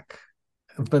sitting back,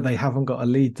 but they haven't got a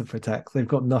lead to protect. They've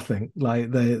got nothing. Like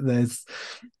there's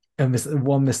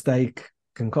one mistake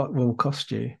will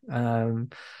cost you.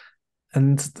 And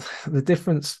the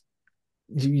difference,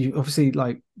 you obviously,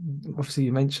 obviously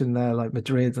you mentioned there, like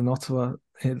Madrid and Ottawa.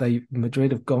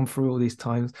 Madrid have gone through all these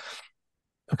times.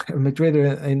 Madrid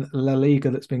are in La Liga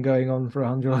that's been going on for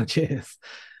 100 odd years.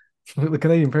 The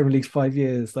Canadian Premier League's 5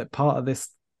 years. Like part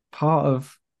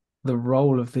of the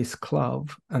role of this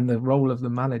club and the role of the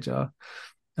manager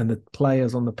and the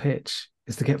players on the pitch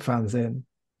is to get fans in.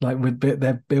 Like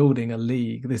they're building a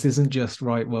league. This isn't just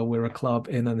right. Well, we're a club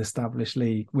in an established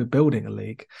league. We're building a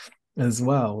league as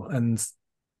well. And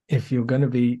if you're going to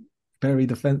be very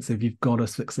defensive, you've got to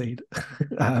succeed,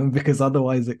 because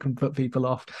otherwise it can put people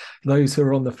off. Those who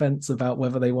are on the fence about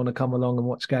whether they want to come along and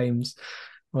watch games,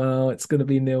 well, it's going to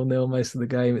be 0-0 most of the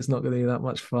game. It's not going to be that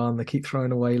much fun. They keep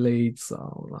throwing away leads.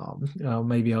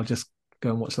 Maybe I'll just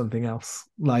go and watch something else.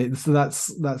 Like, so that's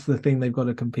the thing they've got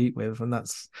to compete with, and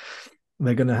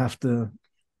they're going to have to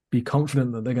be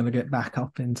confident that they're going to get back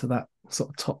up into that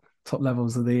sort of top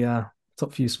levels of the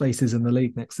top few spaces in the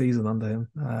league next season under him,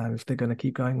 if they're going to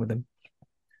keep going with him.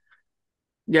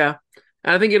 Yeah.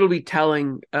 And I think it'll be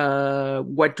telling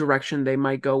what direction they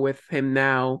might go with him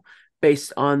now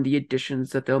based on the additions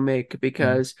that they'll make,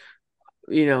 because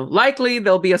likely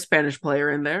there'll be a Spanish player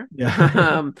in there.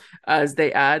 Yeah. As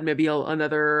they add maybe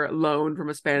another loan from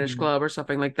a Spanish club or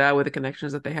something like that with the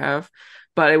connections that they have.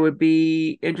 But it would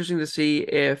be interesting to see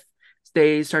if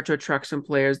they start to attract some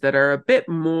players that are a bit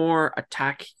more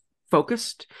attack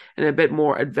focused and a bit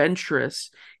more adventurous.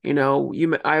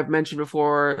 I've mentioned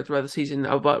before throughout the season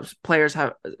about players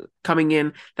coming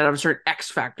in that have a certain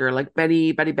X factor, like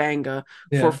Benny Banga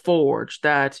for Forge,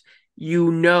 that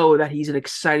that he's an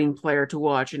exciting player to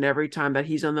watch, and every time that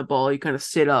he's on the ball, you kind of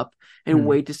sit up and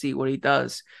wait to see what he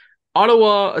does.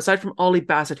 Ottawa, aside from Ollie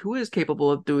Bassett, who is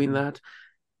capable of doing that,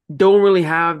 don't really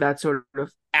have that sort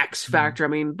of X factor. I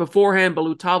mean, beforehand,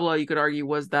 Balou Tabla, you could argue,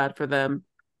 was that for them.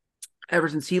 Ever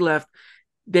since he left,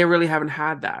 they really haven't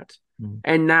had that.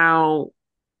 And now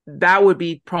that would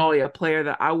be probably a player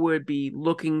that I would be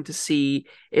looking to see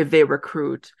if they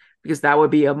recruit, because that would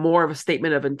be a more of a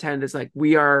statement of intent. It's like,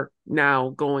 we are now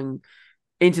going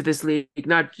into this league,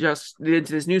 not just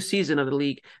into this new season of the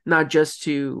league, not just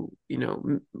to,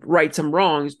 right some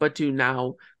wrongs, but to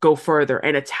now go further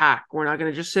and attack. We're not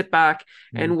going to just sit back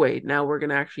and wait. Now we're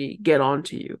going to actually get on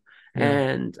to you. Yeah.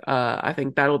 And I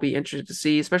think that'll be interesting to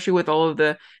see, especially with all of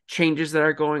the changes that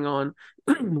are going on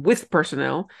with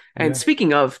personnel. And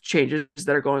speaking of changes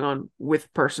that are going on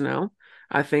with personnel,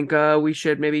 I think we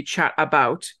should maybe chat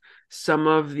about some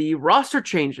of the roster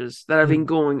changes that have been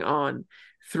going on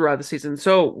throughout the season.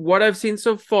 So what I've seen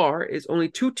so far is only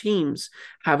 2 teams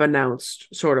have announced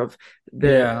sort of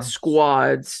the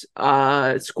squad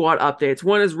updates.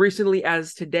 One as recently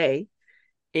as today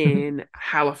in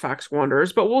Halifax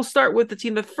Wanderers, but we'll start with the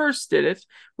team that first did it,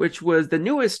 which was the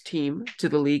newest team to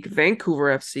the league,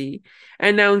 Vancouver FC,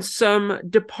 announced some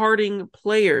departing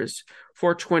players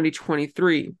for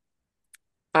 2023.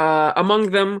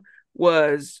 Among them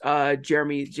was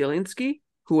Jeremy Zielinski,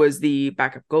 who was the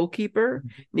backup goalkeeper,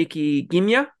 Nikki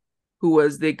Gimya, who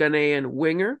was the Ghanaian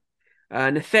winger,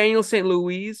 Nathaniel St.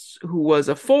 Louis, who was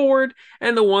a forward,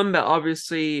 and the one that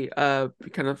obviously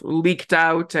kind of leaked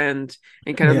out and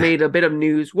kind of made a bit of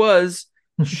news was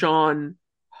Sean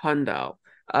Hundal,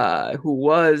 who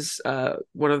was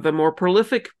one of the more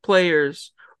prolific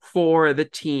players for the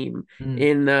team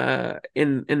in the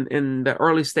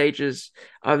early stages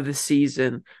of the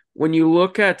season. When you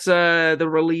look at the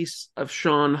release of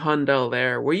Sean Hundal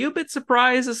there, were you a bit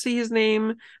surprised to see his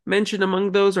name mentioned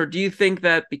among those? Or do you think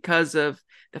that because of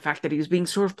the fact that he was being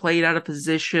sort of played out of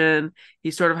position,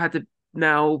 he sort of had to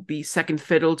now be second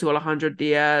fiddle to Alejandro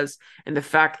Diaz, and the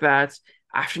fact that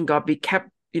Ashton Gotby kept,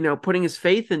 putting his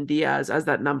faith in Diaz as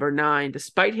that number 9,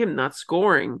 despite him not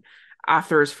scoring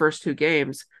after his first 2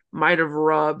 games, might have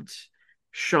rubbed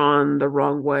Sean the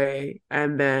wrong way,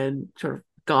 and then sort of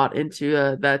got into I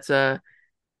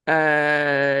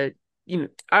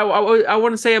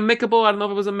want to say amicable. I don't know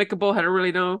if it was amicable. I don't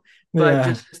really know, but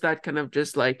just that kind of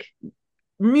just like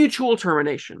mutual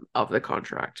termination of the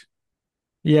contract.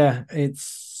 Yeah,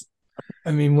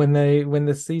 I mean, when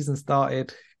the season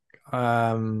started,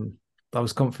 I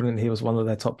was confident he was one of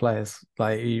their top players.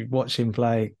 Like, you watch him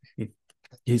play,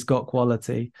 he's got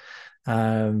quality.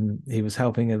 He was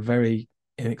helping a very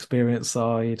inexperienced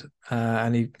side,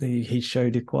 and he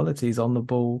showed his qualities on the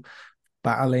ball,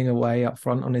 battling away up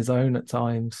front on his own at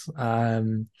times.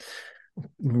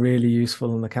 Really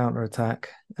useful in the counter attack,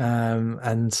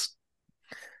 and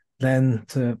then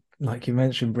to, like you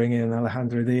mentioned, bring in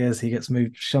Alejandro Diaz. He gets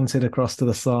moved, shunted across to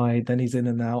the side. Then he's in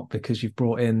and out because you've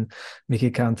brought in Miki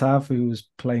Kantav, who was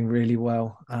playing really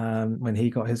well when he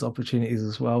got his opportunities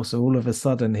as well. So all of a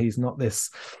sudden, he's not this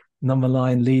number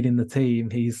 9 leading the team.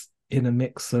 He's in a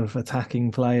mix of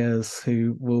attacking players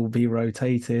who will be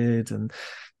rotated, and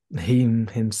he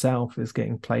himself is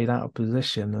getting played out of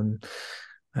position.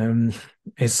 And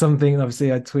it's something,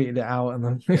 obviously I tweeted it out,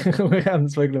 and we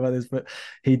haven't spoken about this, but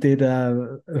he did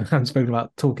we haven't spoken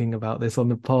about talking about this on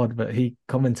the pod, but he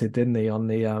commented, didn't he, on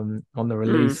the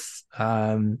release,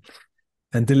 and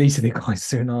deleted it quite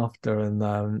soon after.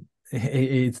 And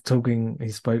he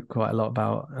spoke quite a lot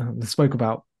about spoke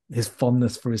about his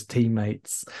fondness for his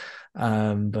teammates,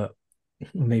 but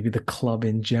maybe the club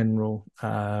in general,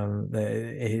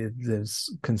 there's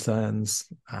concerns,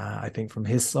 I think from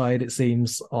his side, it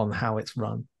seems, on how it's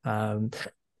run.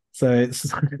 So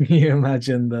it's you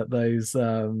imagine that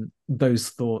those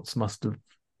thoughts must have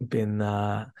been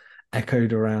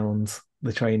echoed around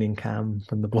the training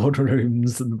camp and the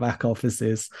boardrooms and the back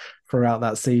offices throughout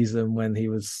that season, when he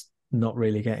was not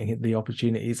really getting the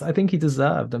opportunities I think he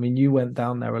deserved. I mean, you went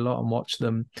down there a lot and watched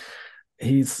them.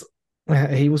 He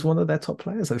was one of their top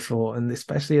players, I thought, and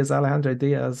especially as Alejandro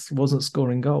Diaz wasn't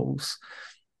scoring goals.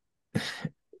 I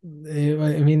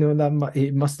mean,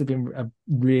 it must have been a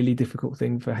really difficult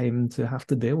thing for him to have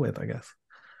to deal with, I guess.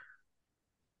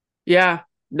 Yeah,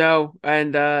 no,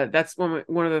 and that's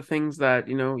one of the things that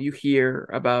you hear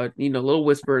about, little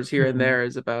whispers here and there,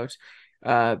 is about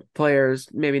players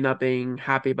maybe not being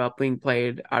happy about being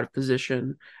played out of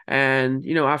position. And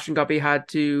Afshin Guppi had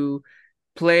to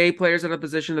play players out of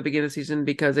position at the beginning of the season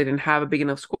because they didn't have a big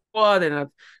enough squad. They didn't have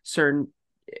certain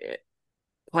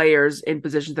players in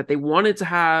positions that they wanted to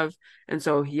have, and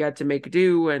so he had to make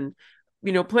do. And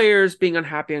players being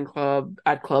unhappy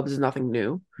at clubs is nothing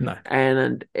new. No.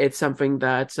 And it's something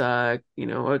that a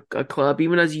club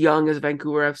even as young as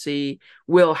Vancouver FC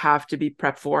will have to be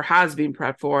prepped for, has been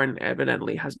prepped for, and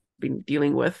evidently has been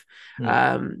dealing with.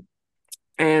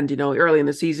 And early in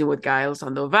the season with Gael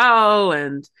Sandoval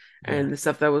and the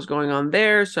stuff that was going on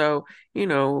there. So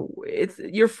it's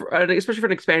especially for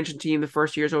an expansion team, the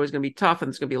first year is always going to be tough, and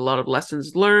there's going to be a lot of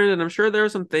lessons learned. And I'm sure there are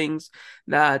some things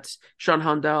that Sean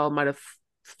Handel might have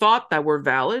thought that were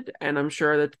valid, and I'm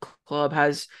sure that the club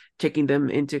has taken them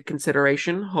into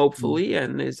consideration, hopefully,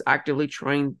 and is actively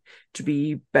trying to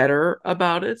be better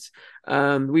about it.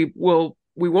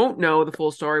 We won't know the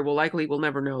full story. We'll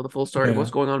never know the full story of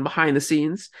what's going on behind the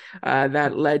scenes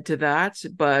that led to that.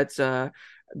 But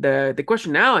the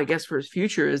question now, I guess, for his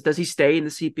future is, does he stay in the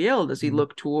CPL? Does he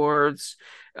look towards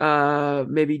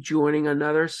maybe joining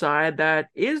another side that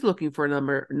is looking for a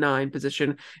number 9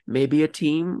 position, maybe a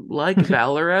team like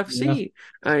Valor FC?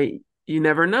 You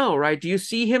never know, right? Do you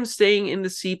see him staying in the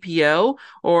CPL,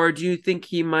 or do you think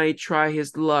he might try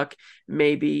his luck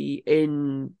maybe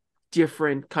in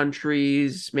different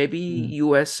countries, maybe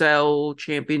USL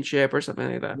Championship or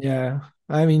something like that? Yeah,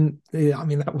 I mean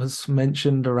that was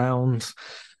mentioned around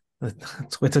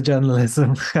Twitter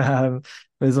journalism.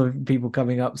 There's people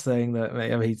coming up saying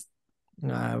that he's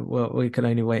well, we can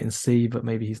only wait and see, but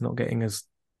maybe he's not getting as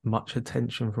much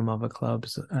attention from other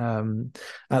clubs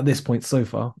at this point so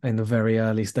far in the very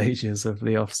early stages of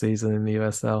the off season in the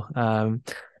USL.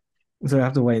 So we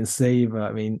have to wait and see. But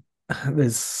I mean,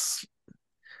 there's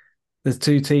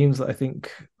 2 teams that I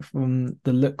think, from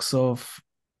the looks of,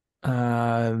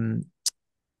 I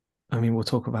mean, we'll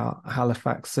talk about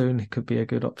Halifax soon. He could be a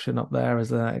good option up there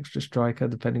as an extra striker,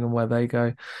 depending on where they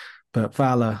go. But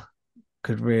Valor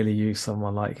could really use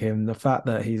someone like him. The fact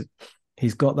that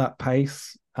he's got that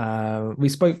pace. We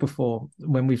spoke before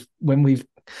when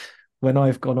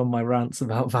I've gone on my rants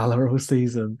about Valor all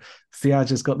season. Siaj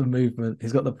has got the movement.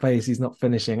 He's got the pace. He's not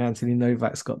finishing. Anthony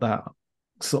Novak's got that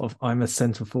sort of, I'm a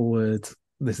centre forward,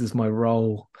 this is my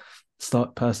role,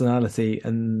 start personality,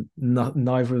 and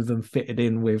neither of them fitted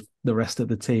in with the rest of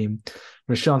the team.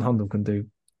 Rashaan Handel can do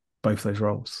both those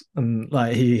roles, and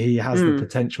like he has the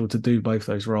potential to do both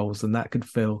those roles, and that could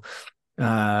fill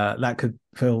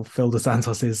Dos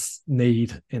Santos's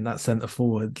need in that centre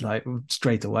forward like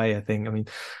straight away, I think. I mean,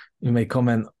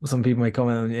 some people may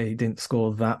comment, he didn't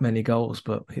score that many goals,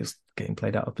 but he was getting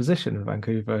played out of position in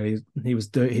Vancouver. He was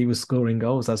scoring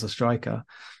goals as a striker.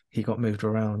 He got moved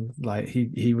around. Like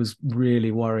he was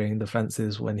really worrying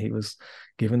defenses when he was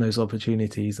given those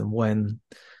opportunities, and when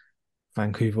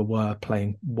Vancouver were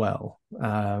playing well.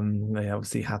 They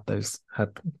obviously had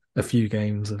a few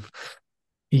games of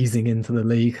easing into the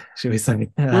league, shall we say?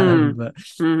 Mm.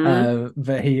 Hmm.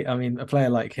 But I mean, a player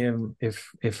like him,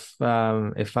 if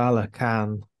Fowler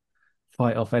can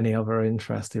fight off any other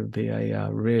interest, it would be a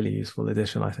really useful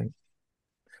addition, I think.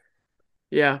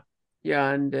 Yeah,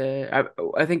 yeah, and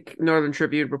I think Northern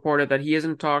Tribune reported that he is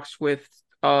in talks with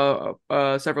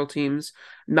several teams,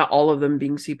 not all of them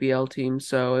being CPL teams.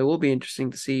 So it will be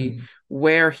interesting to see Mm.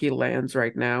 where he lands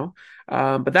right now.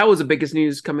 But that was the biggest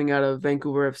news coming out of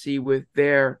Vancouver FC with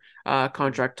their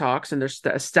contract talks and their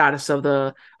status of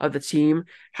the team.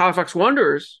 Halifax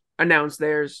Wanderers announced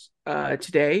theirs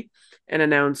today and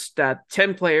announced that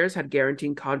 10 players had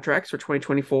guaranteed contracts for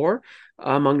 2024.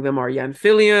 Among them are Jan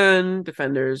Fillion,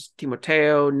 defenders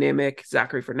Timoteo, Nimic,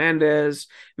 Zachary Fernandez,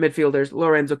 midfielders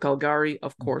Lorenzo Calgari,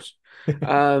 of course,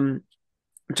 um,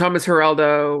 Thomas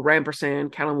Geraldo,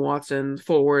 Rampersand, Callum Watson,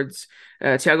 forwards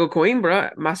Thiago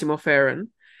Coimbra, Massimo Ferran.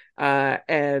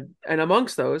 And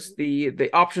amongst those, the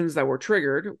options that were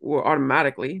triggered were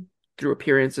automatically through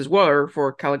appearances were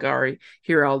for Caligari,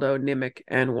 Giraldo, Nimic,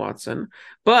 and Watson.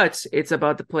 But it's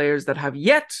about the players that have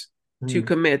yet to Mm.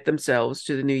 commit themselves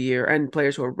to the new year and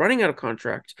players who are running out of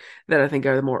contract that I think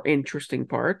are the more interesting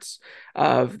parts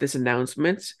of this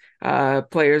announcement.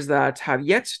 Players that have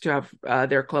yet to have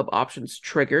their club options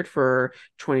triggered for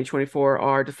 2024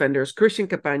 are defenders Christian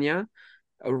Campagna,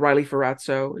 Riley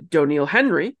Ferrazzo, Doniel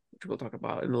Henry, which we'll talk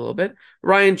about in a little bit,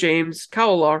 Ryan James,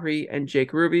 Kyle Lowry, and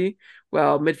Jake Ruby.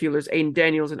 While midfielders Aiden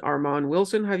Daniels and Armand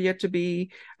Wilson have yet to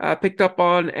be picked up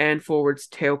on, and forwards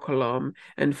Teo Colom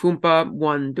and Fumpa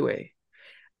Wandue.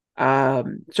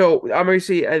 So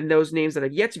obviously, and those names that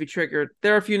have yet to be triggered,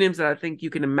 there are a few names that I think you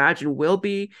can imagine will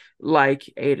be, like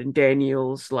Aiden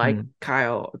Daniels, like Mm.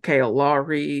 Kyle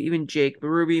Lowry, even Jake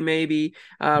Ruby, maybe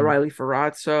Mm. Riley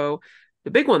Ferrazzo. The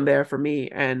big one there for me,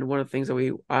 and one of the things that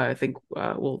we I think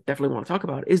we'll definitely want to talk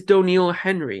about is Doniel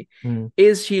Henry. Mm.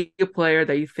 Is he a player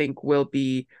that you think will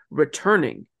be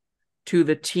returning to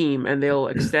the team and they'll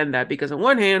extend that? Because on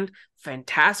one hand,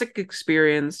 fantastic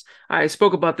experience. I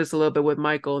spoke about this a little bit with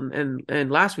Michael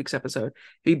and last week's episode.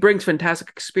 He brings fantastic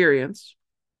experience.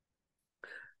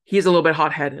 He's a little bit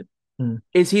hot-headed. Mm.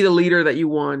 Is he the leader that you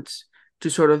want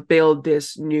to sort of build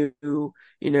this new,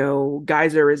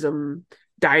 geyserism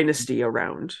dynasty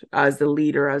around as the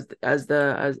leader, as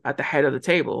at the head of the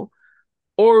table?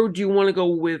 Or do you want to go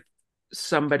with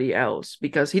somebody else?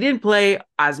 Because he didn't play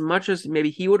as much as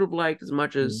maybe he would have liked, as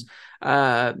much as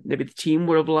Mm. maybe the team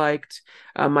would have liked.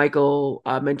 Michael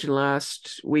mentioned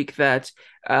last week that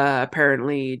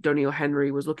apparently Doniel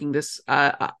Henry was looking this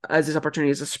as this opportunity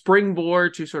as a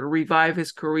springboard to sort of revive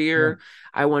his Yeah. career.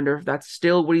 I wonder if that's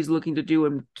still what he's looking to do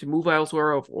and to move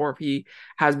elsewhere, or if he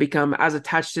has become as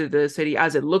attached to the city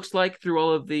as it looks like through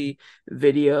all of the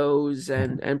videos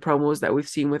and promos that we've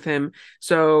seen with him.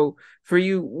 So for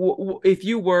you, if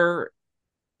you were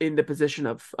in the position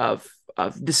of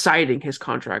deciding his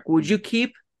contract, would you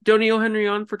keep Doniel Henry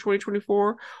on for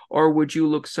 2024, or would you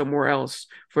look somewhere else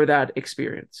for that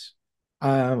experience?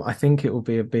 I think it will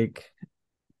be a big.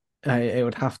 It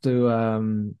would have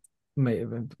to make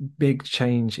a big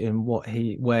change in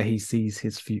where he sees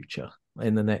his future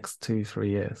in the next 2-3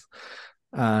 years.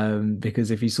 Because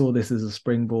if you saw this as a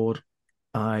springboard,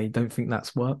 I don't think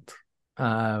that's worked.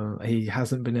 He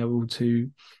hasn't been able to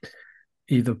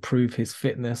either prove his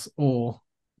fitness or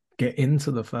get into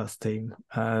the first team.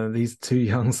 These two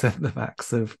young centre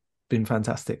backs have been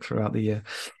fantastic throughout the year.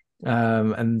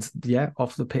 And yeah,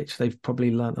 off the pitch, they've probably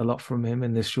learnt a lot from him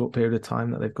in this short period of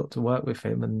time that they've got to work with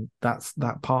him, and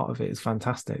that part of it is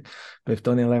fantastic. But if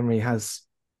Doniel Emery has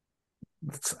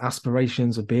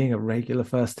aspirations of being a regular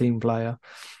first team player,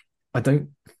 I don't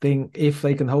think if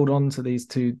they can hold on to these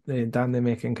two, Dan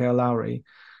Nimick and Kyle Lowry,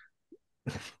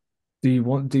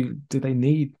 do they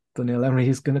need Doniel Emery?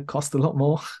 He's going to cost a lot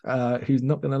more. Who's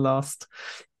not going to last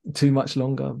too much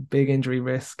longer? Big injury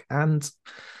risk, and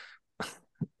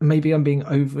maybe I'm being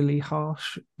overly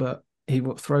harsh, but he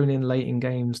was thrown in late in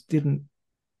games, didn't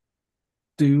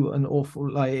do an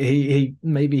awful like he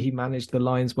maybe he managed the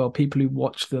lines well. People who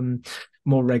watch them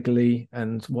more regularly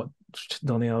and watched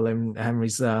Doniel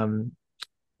Emery's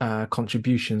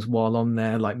contributions while on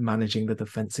there, like managing the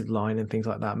defensive line and things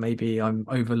like that. Maybe I'm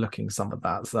overlooking some of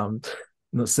that. So I'm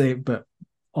not saying, but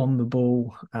on the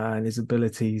ball and his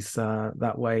abilities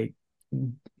that way,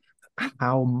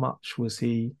 how much was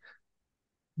he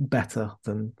better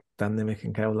than Nimick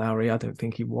and Kyle Lowry? I don't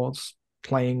think he was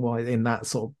playing wise in that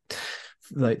sort of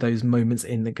like those moments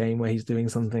in the game where he's doing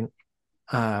something.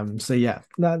 So yeah,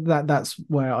 that's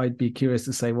where I'd be curious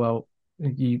to say, well,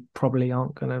 you probably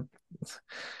aren't gonna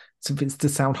to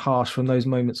sound harsh, from those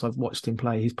moments I've watched him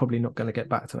play, he's probably not going to get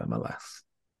back to MLS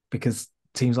because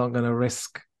teams aren't going to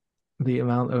risk the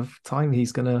amount of time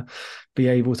he's going to be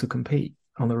able to compete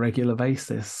on a regular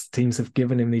basis. Teams have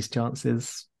given him these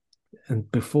chances and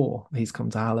before he's come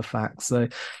to Halifax. So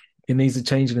it needs a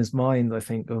change in his mind, I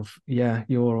think, of, yeah,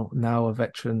 you're now a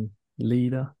veteran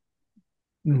leader.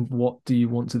 What do you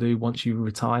want to do once you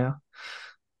retire?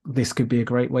 This could be a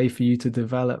great way for you to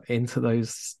develop into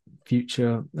those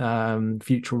future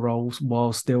roles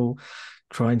while still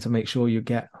trying to make sure you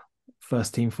get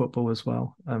first team football as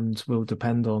well, and will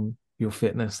depend on your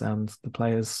fitness and the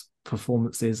players'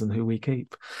 performances and who we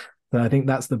keep. So I think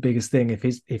that's the biggest thing.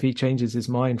 If he changes his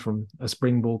mind from a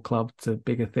springboard club to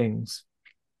bigger things,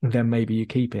 then maybe you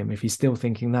keep him. If he's still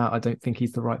thinking that, I don't think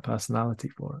he's the right personality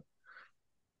for it.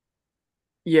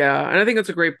 Yeah, and I think that's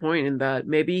a great point in that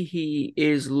maybe he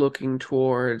is looking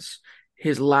towards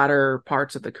his latter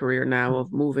parts of the career now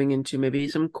of moving into maybe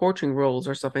some coaching roles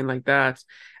or something like that,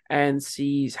 and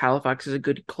sees Halifax as a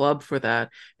good club for that.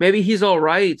 Maybe he's all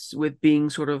right with being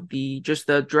sort of the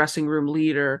dressing room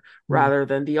leader rather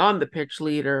than the on the pitch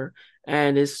leader,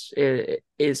 and is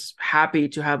happy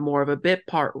to have more of a bit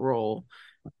part role.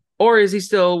 Or is he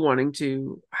still wanting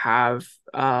to have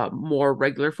more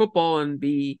regular football and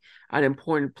be an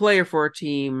important player for a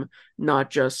team,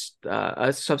 not just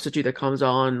a substitute that comes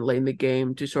on late in the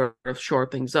game to sort of shore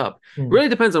things up? Really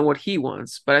depends on what he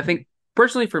wants. But I think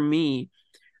personally for me,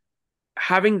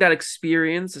 having that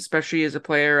experience, especially as a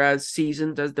player as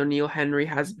seasoned as Doneil Henry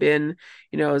has been,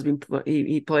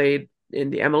 he played in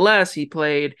the MLS, he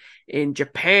played in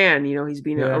Japan, he's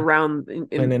been around in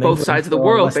both England sides of the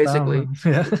world, West basically.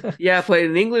 Ham. Yeah, played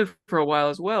in England for a while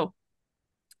as well.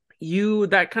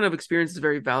 That kind of experience is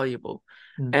very valuable.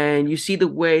 And you see the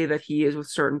way that he is with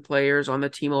certain players on the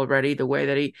team already, the way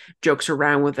that he jokes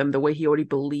around with them, the way he already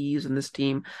believes in this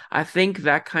team. I think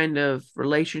that kind of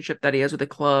relationship that he has with the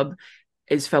club,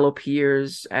 his fellow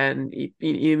peers, and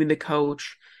even the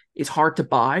coach is hard to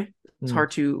buy. It's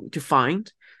hard to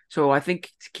find. So I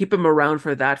think to keep him around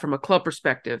for that from a club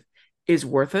perspective is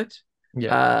worth it.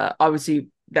 Yeah. Obviously,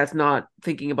 that's not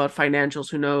thinking about financials.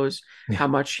 Who knows how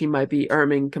much he might be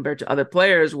earning compared to other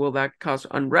players? Will that cause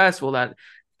unrest?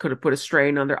 Could have put a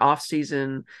strain on their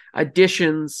off-season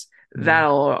additions?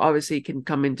 That'll obviously can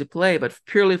come into play, but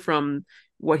purely from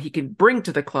what he can bring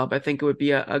to the club, I think it would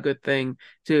be a good thing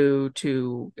to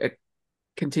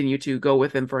continue to go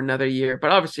with him for another year.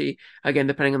 But obviously, again,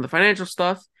 depending on the financial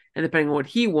stuff and depending on what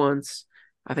he wants,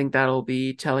 I think that'll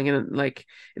be telling. And like,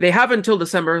 they have until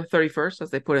December 31st, as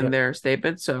they put in their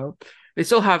statement. So they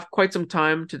still have quite some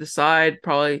time to decide,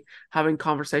 probably having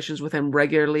conversations with him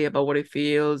regularly about what he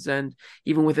feels and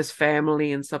even with his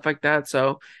family and stuff like that.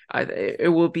 So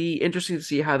it will be interesting to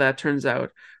see how that turns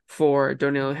out for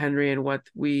Doneil Henry and what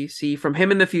we see from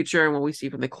him in the future and what we see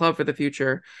from the club for the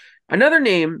future. Another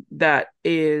name that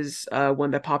is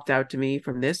one that popped out to me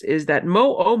from this is that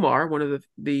Mo Omar, one of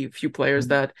the few players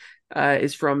that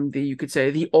is from you could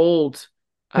say, the old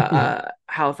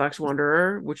Halifax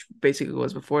Wanderer, which basically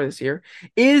was before this year,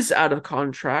 is out of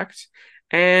contract.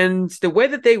 And the way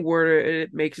that they word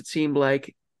it makes it seem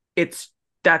like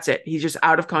that's it. He's just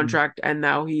out of contract, and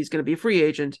now he's going to be a free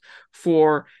agent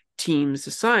for teams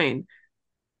to sign.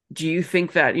 Do you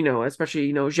think that,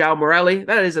 especially, João Morelli,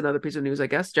 that is another piece of news, I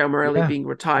guess, João Morelli being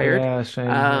retired. Yeah,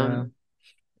 shame.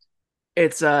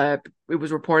 It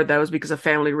was reported that it was because of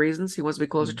family reasons. He wants to be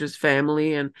closer to his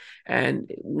family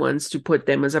and wants to put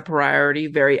them as a priority.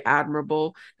 Very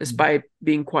admirable, despite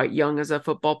being quite young as a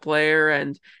football player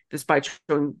and despite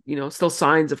showing, still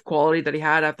signs of quality that he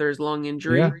had after his long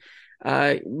injury.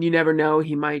 You never know,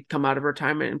 he might come out of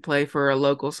retirement and play for a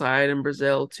local side in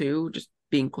Brazil too, just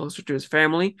being closer to his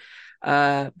family.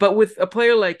 But with a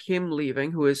player like him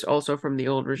leaving, who is also from the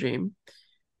old regime,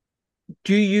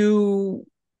 do you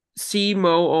see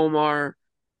Mo Omar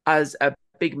as a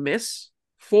big miss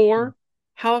for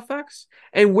Halifax?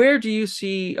 And where do you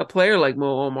see a player like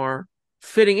Mo Omar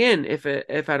fitting in if at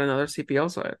another CPL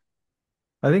side?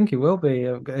 I think he will be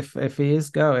if he is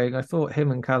going. I thought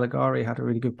him and Caligari had a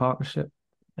really good partnership.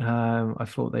 I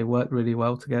thought they worked really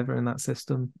well together in that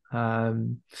system.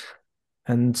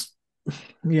 And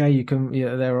you can.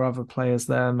 Yeah, there are other players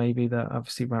there. Maybe that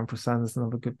obviously Ramprasad is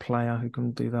another good player who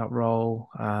can do that role.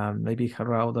 Maybe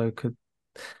Geraldo could.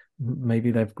 Maybe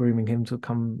they're grooming him to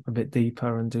come a bit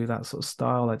deeper and do that sort of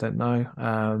style. I don't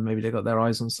know. Maybe they got their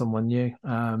eyes on someone new.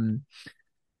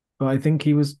 But I think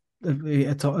he was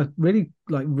a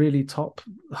really top,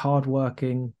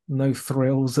 hardworking, no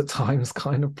thrills at times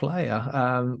kind of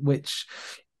player, which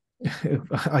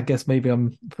I guess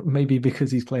maybe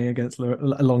because he's playing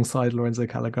alongside Lorenzo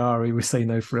Caligari, we say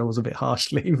no frills a bit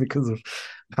harshly because of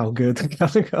how good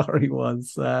Caligari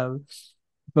was.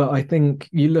 But I think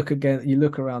you look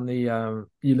around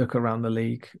the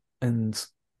league, and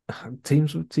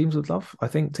teams would love. I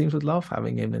think teams would love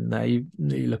having him in there. You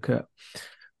look at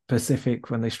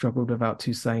Pacific when they struggled without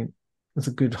Toussaint. It's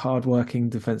a good, hard-working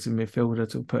defensive midfielder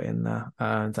to put in there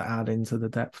and to add into the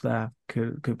depth there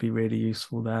could be really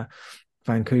useful there.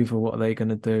 Vancouver, what are they going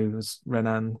to do? Is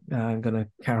Renan going to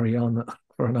carry on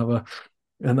for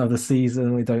another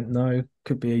season? We don't know.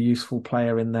 Could be a useful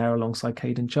player in there alongside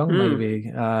Caden Chung,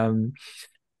 maybe.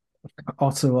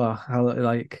 Ottawa,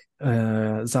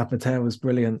 Zapata was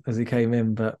brilliant as he came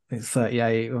in, but it's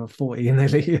 38 or 40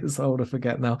 nearly years old. I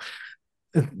forget now.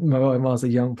 Moemar's a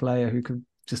young player who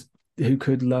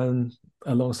could learn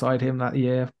alongside him that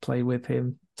year, play with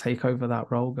him, take over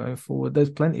that role going forward. There's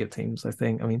plenty of teams, I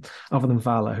think. I mean, other than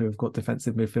Valor, who have got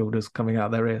defensive midfielders coming out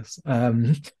their ears.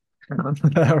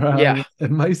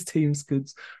 Most teams could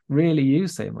really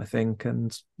use him, I think.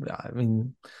 And I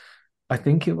mean, I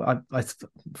think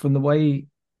from the way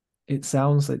it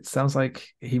sounds like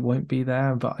he won't be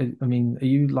there. But I mean, are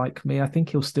you like me? I think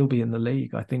he'll still be in the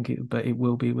league. But it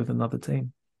will be with another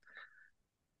team.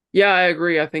 Yeah, I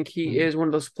agree. I think he is one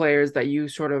of those players that you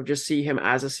sort of just see him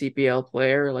as a CPL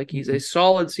player. Like he's a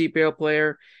solid CPL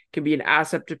player, can be an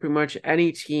asset to pretty much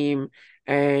any team,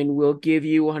 and will give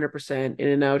you 100% in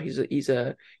and out. He's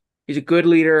a good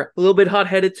leader, a little bit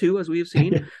hot-headed too, as we've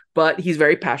seen, but he's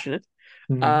very passionate.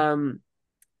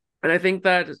 And I think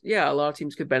that, a lot of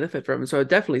teams could benefit from him. So I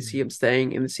definitely see him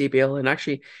staying in the CPL. And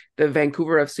actually, the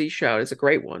Vancouver FC shout is a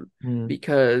great one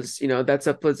because, that's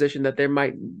a position that they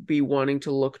might be wanting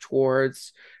to look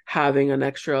towards having an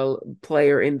extra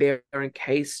player in there in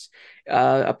case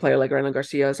a player like Renan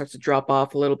Garcia starts to drop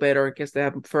off a little bit, or in case they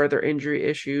have further injury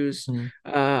issues.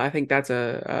 I think that's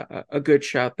a good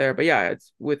shout there. But yeah,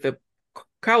 it's with the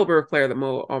caliber of player that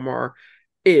Mo Omar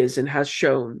is and has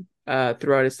shown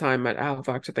throughout his time at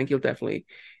Halifax, I think he'll definitely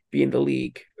be in the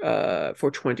league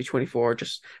for 2024,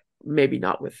 just maybe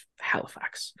not with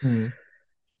Halifax.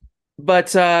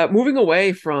 But moving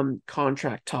away from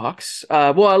contract talks,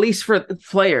 well, at least for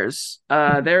players,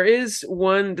 there is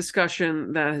one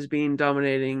discussion that has been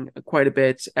dominating quite a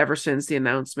bit ever since the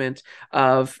announcement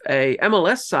of a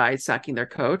MLS side sacking their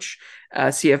coach.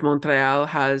 CF Montreal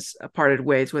has parted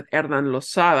ways with Hernan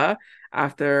Losada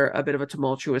after a bit of a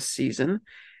tumultuous season.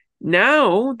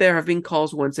 Now there have been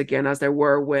calls once again, as there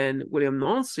were when William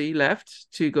Nancy left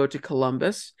to go to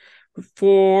Columbus,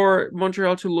 for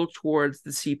Montreal to look towards the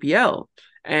CPL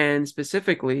and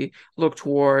specifically look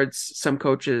towards some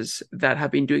coaches that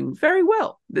have been doing very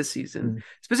well this season.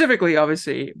 Specifically,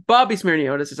 obviously, Bobby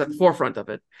Smirniotis is at the forefront of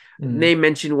it. Name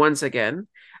mentioned once again.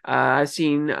 I've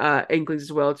seen inklings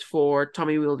as well for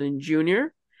Tommy Wheeldon Jr.,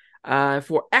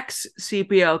 for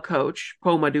ex-CPL coach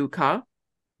Po Maduka.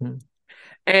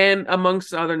 And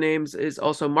amongst other names is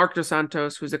also Mark Dos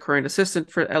Santos, who's the current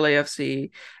assistant for LAFC,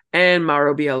 and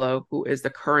Mauro Biello, who is the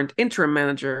current interim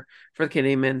manager for the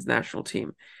Canadian men's national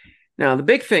team. Now, the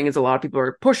big thing is a lot of people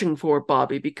are pushing for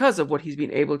Bobby because of what he's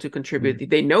been able to contribute.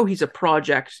 They know he's a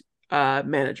project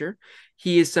manager.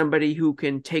 He is somebody who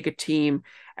can take a team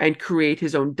and create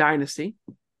his own dynasty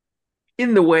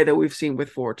in the way that we've seen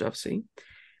with Fort FC.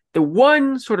 The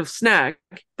one sort of snag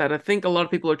that I think a lot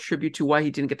of people attribute to why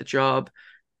he didn't get the job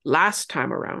last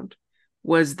time around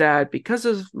was that because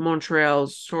of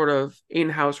Montreal's sort of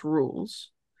in-house rules,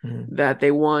 that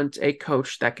they want a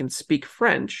coach that can speak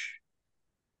French.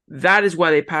 That is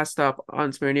why they passed up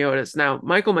on Smirniotis. Now,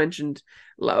 Michael mentioned,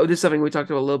 this is something we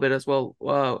talked about a little bit as well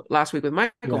last week with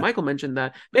Michael. Yeah. Michael mentioned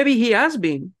that maybe he has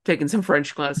been taking some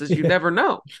French classes. You never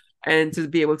know. And to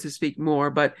be able to speak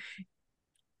more. But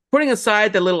putting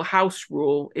aside the little house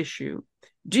rule issue,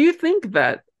 do you think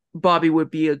that Bobby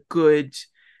would be a good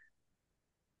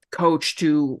coach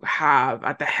to have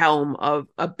at the helm of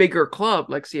a bigger club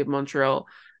like CF Montreal,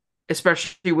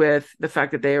 especially with the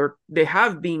fact that they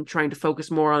have been trying to focus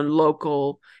more on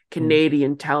local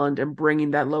Canadian talent and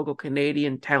bringing that local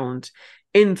Canadian talent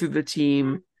into the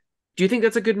team? Do you think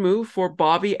that's a good move for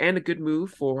Bobby and a good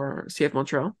move for CF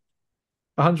Montreal?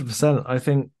 100%. I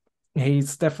think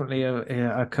he's definitely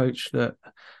a coach that,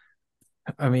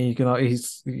 I mean, you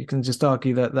can just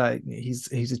argue that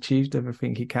he's achieved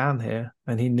everything he can here,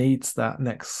 and he needs that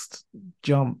next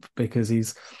jump because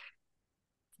he's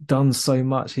done so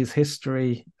much. His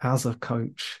history as a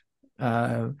coach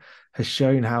has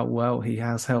shown how well he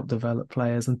has helped develop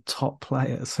players and top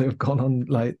players who have gone on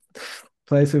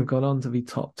to be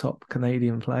top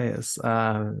Canadian players.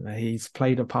 He's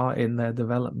played a part in their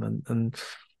development, and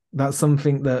that's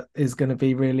something that is going to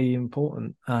be really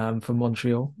important for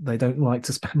Montreal. They don't like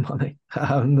to spend money. They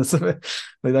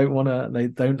don't want to. They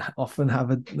don't often have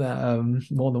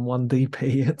more than one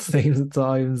DP at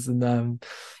times, and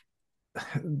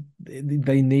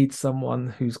they need someone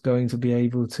who's going to be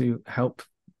able to help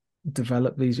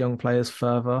develop these young players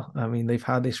further. I mean, they've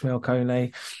had Ishmael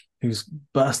Kone, who's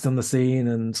burst on the scene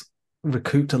and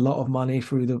recouped a lot of money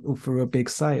through a big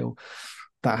sale.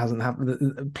 That hasn't happened.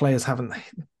 The players haven't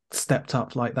stepped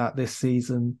up like that this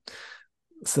season.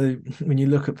 So when you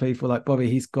look at people like Bobby,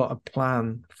 he's got a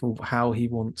plan for how he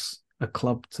wants a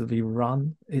club to be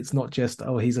run. It's not just,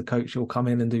 oh, he's a coach who'll come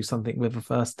in and do something with the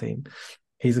first team.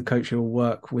 He's a coach who'll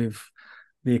work with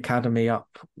the academy up.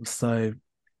 So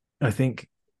I think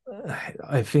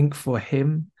for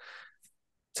him,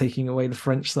 taking away the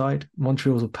French side,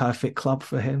 Montreal's a perfect club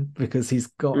for him because he's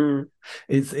got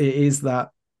it is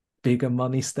that bigger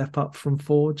money step up from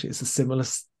Forge. It's a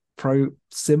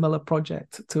similar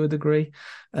project to a degree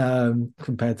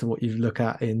compared to what you look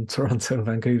at in Toronto and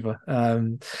Vancouver.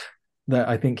 That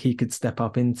I think he could step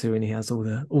up into, and he has all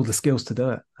the skills to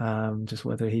do it. Just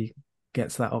whether he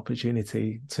gets that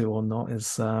opportunity to or not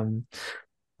is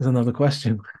another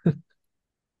question.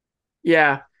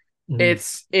 Yeah.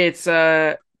 It's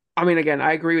I mean, again,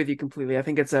 I agree with you completely. I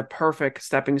think it's a perfect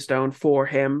stepping stone for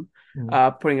him,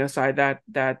 putting aside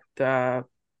that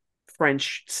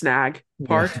French snag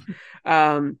part.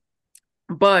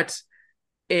 But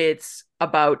it's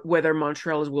about whether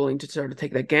Montreal is willing to sort of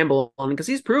take that gamble on, because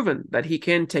he's proven that he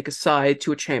can take a side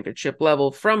to a championship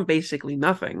level from basically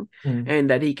nothing, and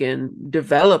that he can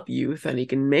develop youth and he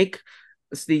can make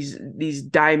these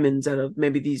diamonds out of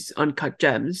maybe these uncut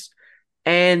gems.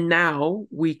 And now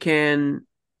we can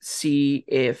see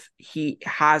if he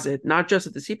has it, not just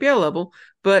at the CPL level,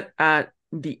 but at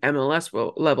the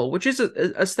MLS level, which is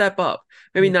a step up.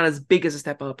 Maybe not as big as a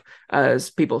step up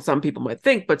as some people might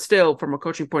think, but still, from a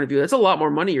coaching point of view, that's a lot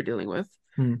more money you're dealing with.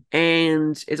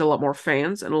 And it's a lot more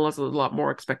fans and a lot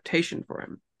more expectation for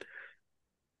him.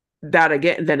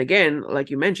 Then again,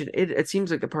 like you mentioned, it seems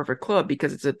like the perfect club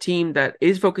because it's a team that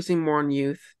is focusing more on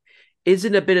youth, is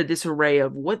in a bit of disarray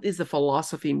of what is the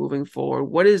philosophy moving forward?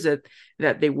 What is it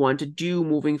that they want to do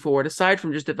moving forward, aside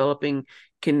from just developing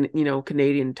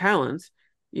Canadian talents?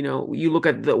 You look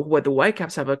at what the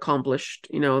Whitecaps have accomplished.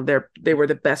 They were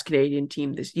the best Canadian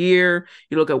team this year.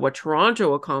 You look at what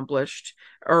Toronto accomplished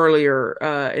earlier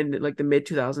in like the mid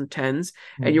 2010s,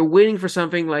 and you're waiting for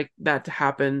something like that to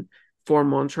happen for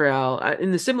Montreal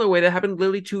in the similar way that happened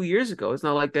literally 2 years ago. It's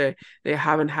not like they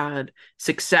haven't had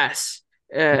success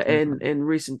in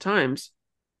recent times,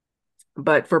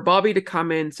 but for Bobby to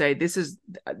come in and say,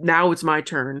 now it's my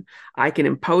turn, I can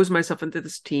impose myself into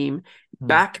this team,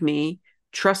 back me,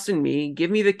 trust in me, give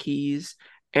me the keys,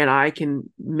 and I can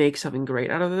make something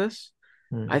great out of this.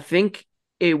 I think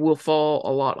it will fall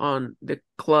a lot on the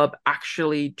club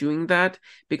actually doing that,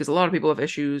 because a lot of people have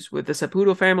issues with the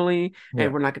Saputo family,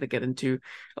 and we're not going to get into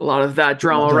a lot of that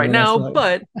drama right now,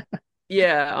 but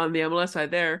yeah, on the MLS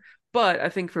side there. But I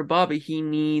think for Bobby, he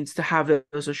needs to have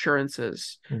those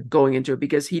assurances going into it,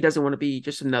 because he doesn't want to be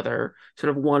just another sort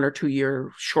of 1 or 2 year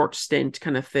short stint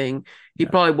kind of thing. He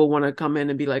probably will want to come in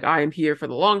and be like, I am here for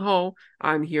the long haul.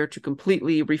 I'm here to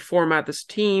completely reformat this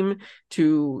team,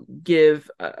 to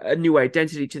give a new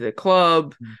identity to the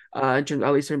club, in terms,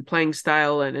 at least in playing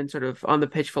style and sort of on the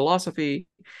pitch philosophy.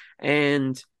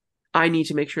 And I need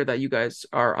to make sure that you guys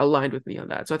are aligned with me on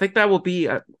that. So I think that will be,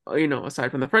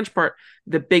 aside from the French part,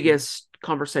 the biggest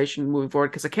conversation moving forward,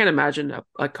 because I can't imagine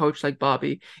a coach like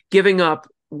Bobby giving up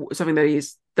something that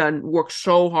he's worked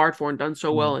so hard for and done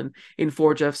so well in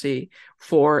Forge FC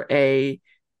for a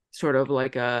sort of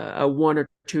like a 1 or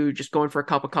 2 just going for a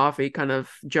cup of coffee kind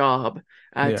of job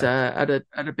at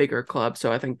a bigger club. So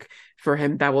I think for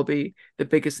him that will be the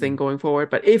biggest thing going forward.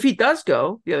 But if he does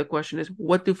go, the other question is,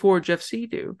 what do Forge FC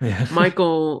do?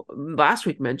 Michael last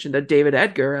week mentioned that David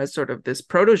Edgar, as sort of this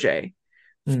protege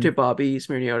to Bobby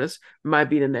Smirniotis, might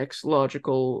be the next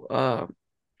logical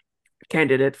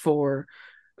candidate for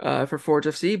Forge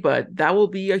FC. But that will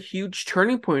be a huge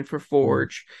turning point for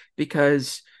Forge,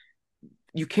 because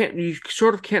you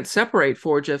sort of can't separate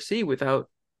Forge FC without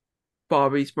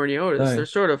Bobby Smirniotis. No. They're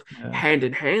sort of hand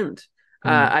in hand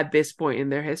at this point in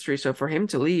their history. So for him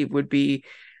to leave would be,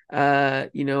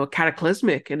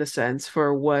 cataclysmic in a sense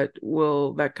for what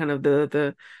will that kind of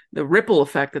the ripple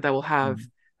effect that will have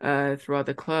throughout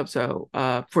the club. So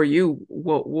for you,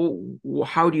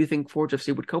 how do you think Forge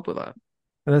FC would cope with that?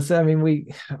 I mean,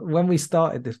 when we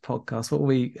started this podcast, what were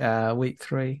we week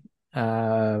 3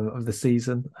 of the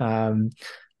season,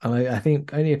 And I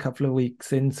think only a couple of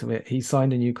weeks into it, he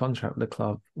signed a new contract with the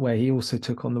club where he also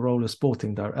took on the role of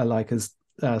sporting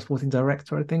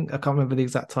director, I think. I can't remember the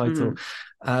exact title.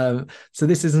 So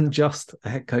this isn't just a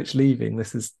head coach leaving.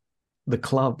 This is the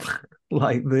club,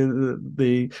 like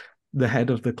the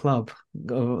head of the club,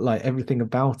 like everything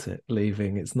about it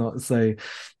leaving. It's not so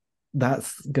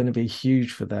that's going to be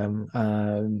huge for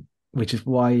them. Which is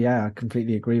why, yeah, I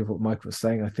completely agree with what Michael was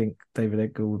saying. I think David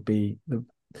Edgar would be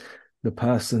the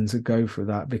person to go for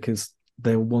that because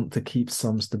they'll want to keep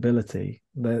some stability.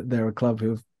 They're a club who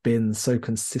have been so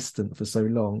consistent for so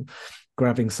long.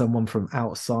 Grabbing someone from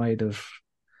outside of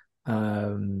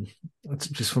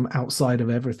just from outside of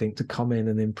everything to come in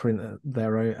and imprint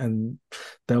their own, and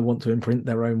they'll want to imprint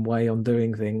their own way on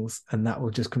doing things, and that will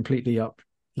just completely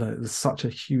there's such a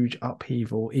huge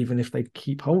upheaval. Even if they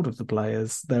keep hold of the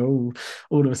players, they're all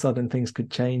of a sudden things could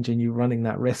change, and you're running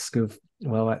that risk of,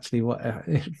 well, actually, what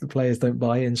if the players don't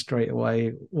buy in straight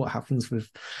away? What happens with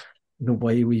the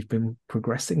way we've been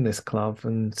progressing this club?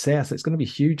 And so, yes, it's going to be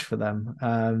huge for them.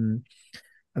 And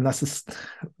that's just,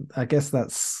 I guess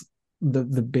that's the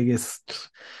biggest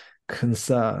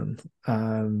concern.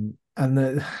 And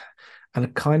the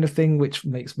kind of thing which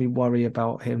makes me worry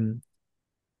about him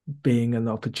being an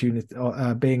opportunity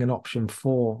or being an option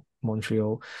for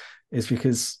Montreal is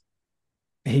because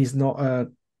he's not for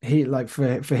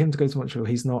him to go to Montreal,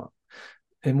 he's not,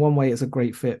 in one way it's a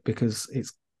great fit because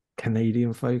it's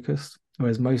Canadian focused,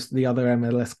 whereas most of the other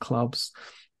MLS clubs,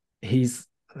 he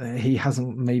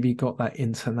hasn't maybe got that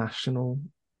international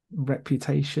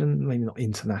reputation, maybe not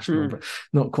international, but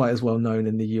not quite as well known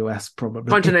in the US, probably.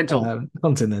 Continental,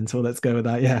 let's go with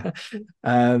that. Yeah.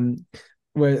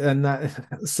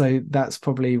 So that's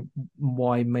probably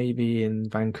why maybe in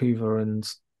Vancouver and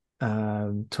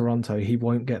Toronto he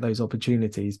won't get those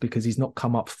opportunities, because he's not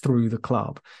come up through the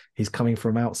club. He's coming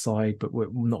from outside, but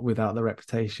not without the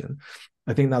reputation.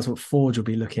 I think that's what Forge will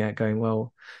be looking at, going,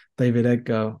 well, David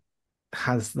Edgar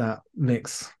has that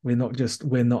mix. We're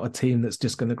not a team that's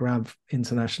just going to grab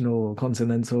international or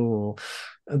continental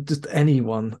or just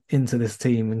anyone into this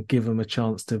team and give them a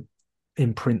chance to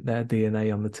imprint their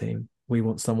DNA on the team. We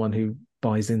want someone who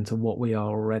buys into what we are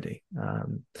already.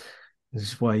 This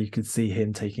is why you could see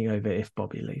him taking over if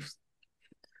Bobby leaves.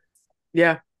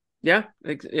 Yeah.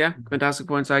 Fantastic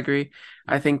points. I agree.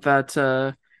 I think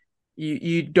that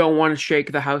you don't want to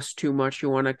shake the house too much. You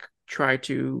want to try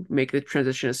to make the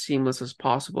transition as seamless as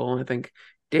possible. And I think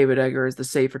David Edgar is the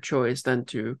safer choice than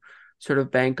to sort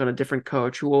of bank on a different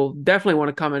coach who will definitely want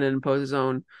to come in and impose his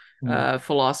own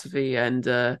philosophy. And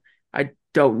I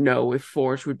don't know if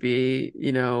Forge would be,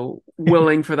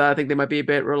 willing for that. I think they might be a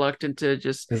bit reluctant to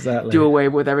just do away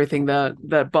with everything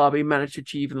that Bobby managed to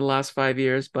achieve in the last 5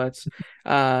 years. But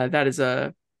that is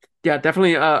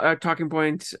definitely a talking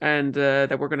point, and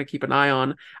that we're going to keep an eye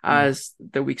on as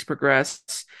the weeks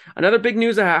progress. Another big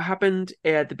news that happened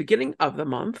at the beginning of the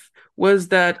month was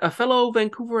that a fellow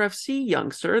Vancouver FC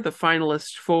youngster, the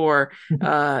finalist for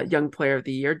Young Player of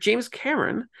the Year, James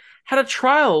Cameron, had a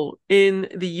trial in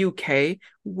the UK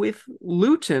with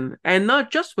Luton, and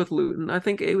not just with Luton. I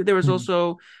think there was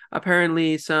also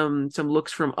apparently some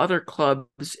looks from other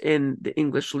clubs in the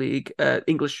English league,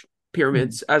 English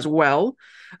pyramids as well.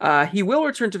 He will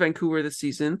return to Vancouver this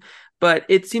season, but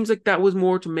it seems like that was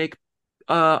more to make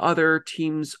other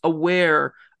teams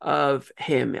aware of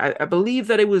him. I believe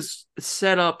that it was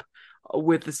set up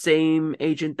with the same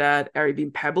agent that Arie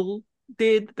Pebble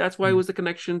did. That's why it was the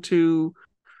connection to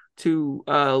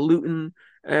Luton.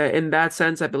 In that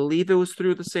sense, I believe it was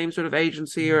through the same sort of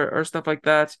agency or stuff like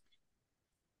that.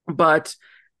 But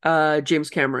James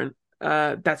Cameron,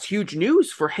 that's huge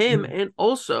news for him, and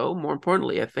also, more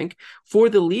importantly, I think, for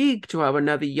the league to have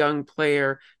another young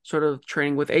player sort of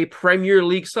training with a Premier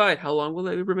League side. How long will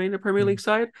they remain a Premier League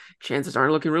side? Chances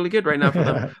aren't looking really good right now for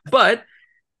them. But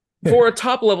for a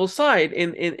top level side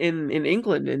in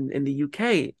England, in the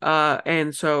UK.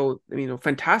 And so,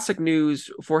 fantastic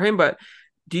news for him. But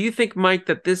do you think, Mike,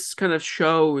 that this kind of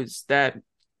shows that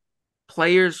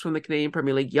players from the Canadian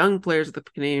Premier League, young players of the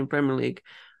Canadian Premier League,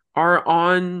 are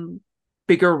on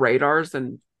bigger radars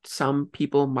than some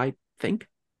people might think?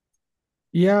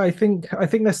 Yeah, I think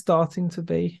they're starting to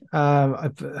be.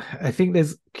 I think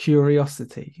there's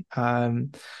curiosity. I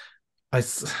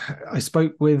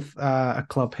spoke with a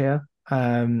club here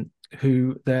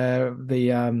who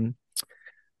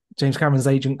James Cameron's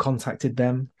agent contacted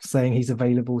them saying he's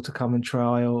available to come and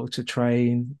to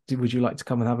train. Would you like to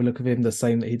come and have a look at him? The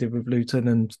same that he did with Luton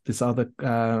and this other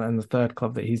and the third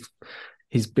club that he's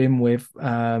been with.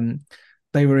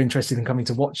 they were interested in coming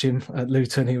to watch him at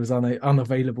Luton. He was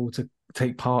unavailable to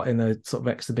take part in a sort of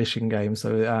exhibition game,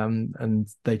 so and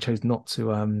they chose not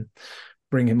to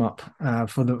bring him up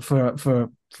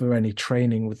for any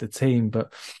training with the team.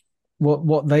 But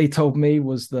what they told me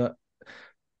was that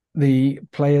the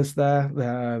players there,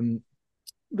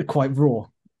 they're quite raw.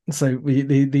 So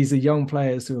these are young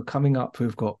players who are coming up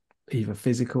who've got either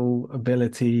physical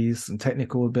abilities and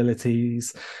technical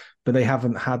abilities, but they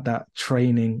haven't had that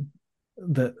training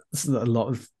that a lot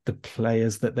of the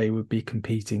players that they would be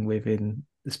competing with in,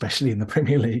 especially in the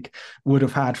Premier League, would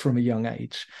have had from a young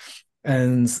age.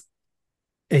 And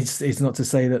it's not to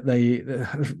say that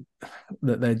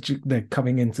they're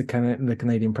coming into the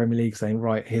Canadian Premier League saying,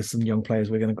 right, here's some young players,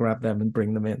 we're going to grab them and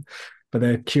bring them in. But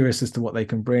they're curious as to what they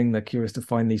can bring. They're curious to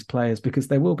find these players because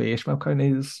there will be. Ishmael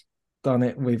Kone's done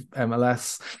it with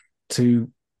MLS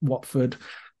to Watford.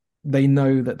 They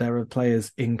know that there are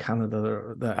players in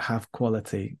Canada that have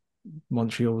quality.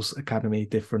 Montreal's academy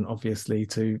different, obviously,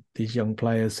 to these young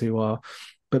players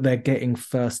but they're getting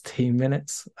first team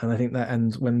minutes. And I think that,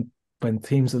 and when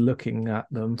teams are looking at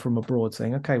them from abroad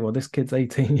saying, okay, well, this kid's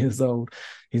 18 years old,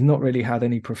 he's not really had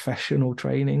any professional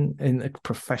training in a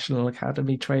professional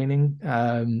academy training,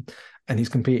 and he's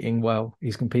competing well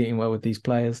with these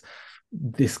players.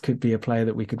 This could be a player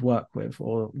that we could work with,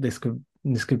 or this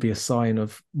could be a sign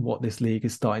of what this league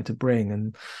is starting to bring.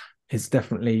 And it's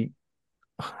definitely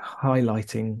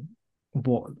highlighting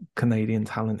what Canadian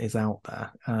talent is out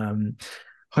there.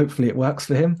 Hopefully it works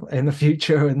for him in the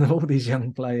future and all these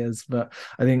young players. But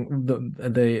I think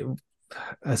the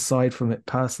aside from it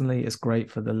personally, it's great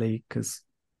for the league because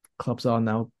clubs are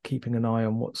now keeping an eye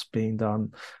on what's being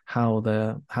done, how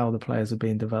the players are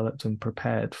being developed and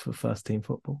prepared for first team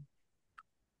football.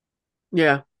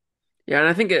 Yeah, and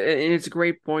I think it's a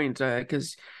great point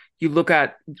because you look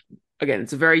at, again,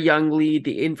 it's a very young league.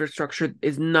 The infrastructure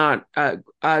is not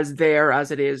as there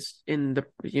as it is in the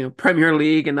Premier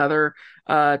League and other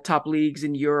top leagues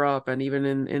in Europe, and even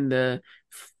in the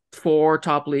four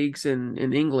top leagues in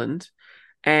England.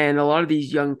 And a lot of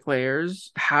these young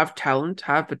players have talent,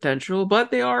 have potential,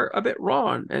 but they are a bit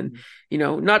raw and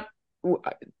not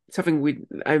something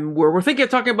we're thinking of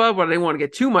talking about, but I didn't want to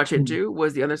get too much into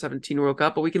was the Under-17 World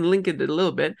Cup, but we can link it a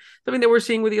little bit. Something that we're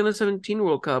seeing with the Under-17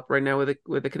 World Cup right now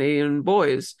with the Canadian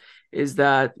boys is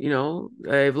that,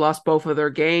 they've lost both of their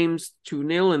games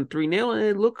 2-0 and 3-0, and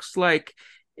it looks like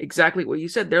exactly what you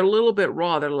said. They're a little bit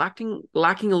raw. They're lacking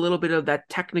a little bit of that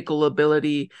technical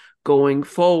ability going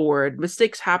forward.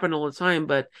 Mistakes happen all the time,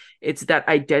 but it's that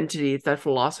identity, it's that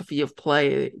philosophy of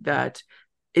play that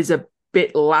is a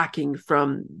bit lacking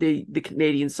from the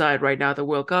Canadian side right now at the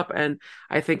World Cup. And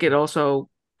I think it also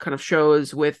kind of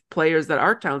shows with players that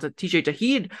are talented. TJ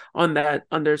Tahid on that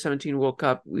Under-17 World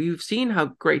Cup, we've seen how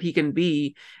great he can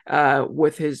be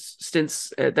with his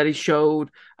stints that he showed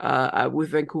with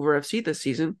Vancouver FC this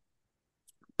season.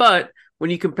 But when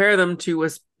you compare them to a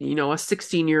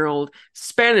 16-year-old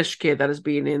Spanish kid that has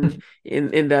been in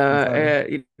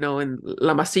the in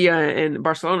La Masia in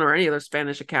Barcelona or any other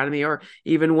Spanish academy, or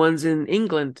even ones in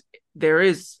England, there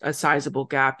is a sizable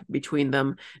gap between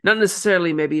them. Not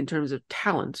necessarily maybe in terms of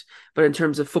talent, but in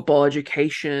terms of football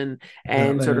education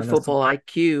and sort of football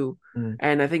IQ.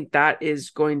 And I think that is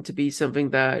going to be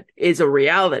something that is a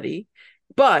reality.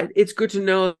 But it's good to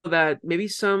know that maybe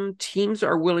some teams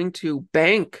are willing to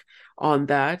bank on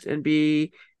that and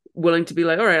be willing to be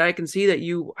like, all right, I can see that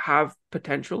you have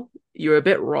potential. You're a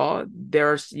bit raw.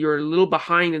 You're a little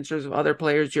behind in terms of other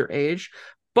players your age,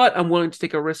 but I'm willing to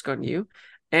take a risk on you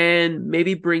and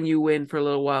maybe bring you in for a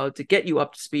little while to get you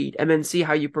up to speed and then see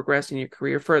how you progress in your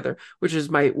career further, which is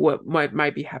what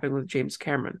might be happening with James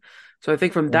Cameron. So I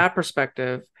think from that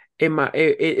perspective, I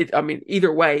mean,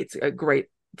 either way, it's a great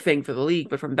thing for the league,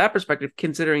 but from that perspective,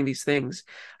 considering these things,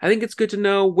 I think it's good to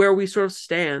know where we sort of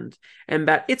stand and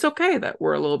that it's okay that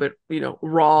we're a little bit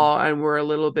raw and we're a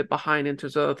little bit behind in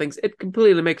terms of other things. It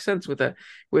completely makes sense with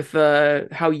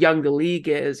how young the league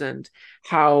is and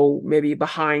how maybe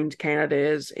behind Canada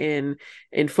is in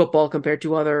football compared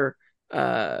to other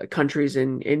countries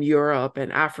in Europe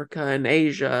and Africa and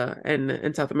Asia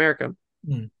and South America.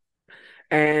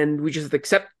 And we just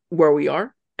accept where we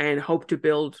are and hope to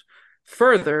build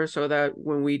further so that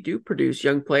when we do produce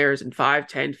young players in 5,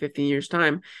 10, 15 years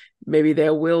time, maybe they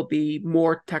will be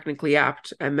more technically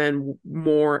apt and then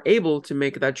more able to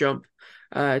make that jump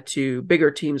to bigger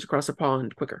teams across the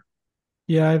pond quicker.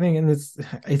 Yeah, I think, and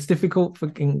it's difficult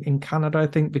in Canada, I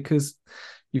think, because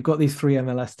you've got these 3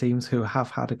 MLS teams who have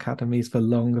had academies for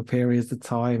longer periods of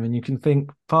time, and you can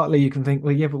think, well,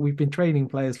 yeah, but we've been training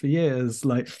players for years.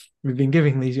 Like, we've been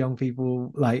giving these young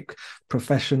people like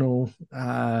professional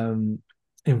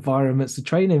environments to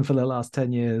train in for the last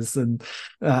 10 years, and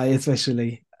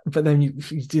especially. But then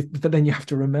you have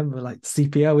to remember, like,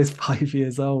 CPL is 5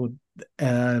 years old,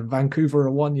 Vancouver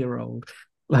are 1 year old.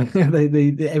 Like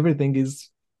everything is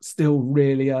still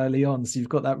really early on, so you've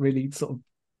got that really sort of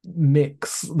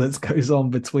mix that goes on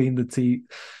between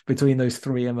between those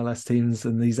three MLS teams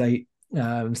and these eight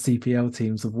CPL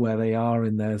teams, of where they are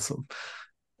in their sort of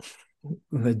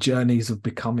the journeys of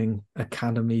becoming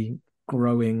academy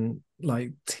growing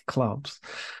like clubs.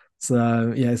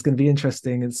 So yeah, it's going to be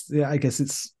interesting. I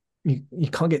guess you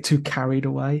can't get too carried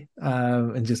away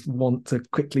and just want to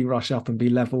quickly rush up and be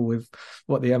level with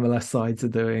what the MLS sides are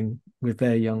doing with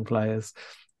their young players,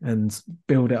 and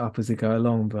build it up as they go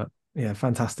along. But yeah,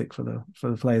 fantastic for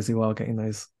the players who are getting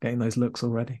those looks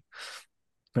already.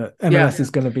 But MLS Yeah. is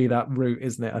going to be that route,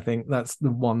 isn't it? I think that's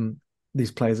the one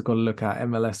these players have got to look at.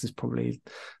 MLS is probably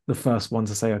the first one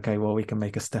to say, okay, well, we can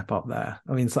make a step up there.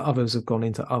 I mean, some others have gone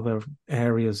into other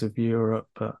areas of Europe,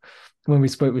 but when we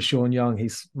spoke with Sean Young,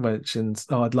 he's mentioned,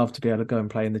 oh, I'd love to be able to go and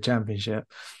play in the Championship.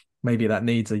 Maybe that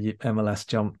needs a MLS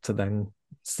jump to then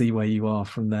see where you are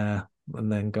from there and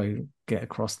then go get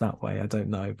across that way. I don't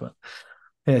know, but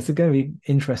yeah, it's going to be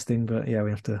interesting. But yeah, we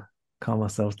have to calm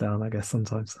ourselves down, I guess,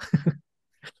 sometimes.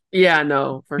 Yeah,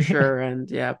 no, for sure.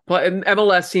 And yeah,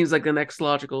 MLS seems like the next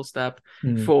logical step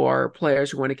Mm. for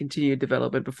players who want to continue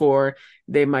development before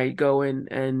they might go in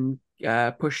and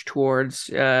push towards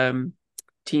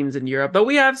teams in Europe. But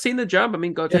we have seen the jump. I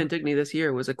mean, Gauthier Yeah, Antigone this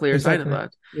year was a clear sign of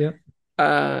exactly. that.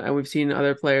 Yeah. And we've seen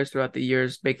other players throughout the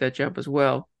years make that jump as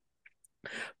well.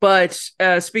 But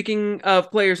speaking of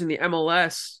players in the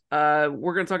MLS,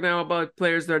 we're going to talk now about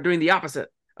players that are doing the opposite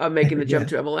of making the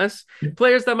jump Yeah. to MLS.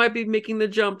 Players that might be making the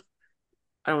jump,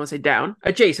 I don't want to say down,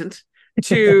 adjacent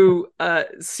to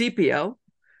CPL,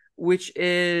 which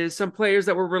is some players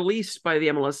that were released by the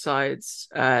MLS sides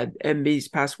in these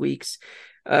past weeks,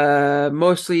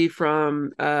 mostly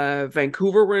from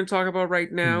Vancouver. We're going to talk about right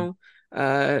Mm. now.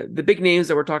 The big names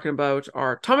that we're talking about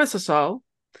are Thomas Hasal,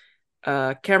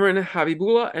 Cameron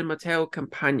Habibullah, and Mateo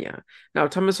Campagna. Now,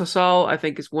 Thomas Hasal, I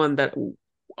think, is one that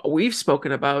we've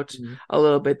spoken about Mm. a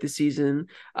little bit this season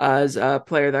as a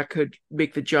player that could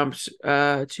make the jumps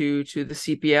to the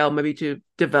CPL, maybe to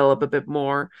develop a bit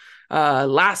more.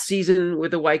 Last season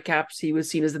with the Whitecaps, he was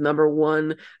seen as the number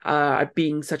one at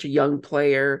being such a young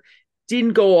player.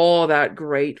 Didn't go all that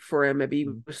great for him. Maybe he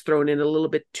was thrown in a little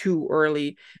bit too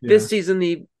early. Yeah. This season,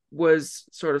 he was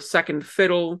sort of second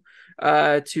fiddle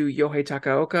to Yohei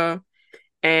Takaoka.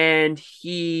 And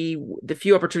the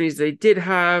few opportunities they did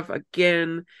have,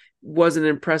 again, wasn't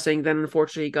impressing. Then,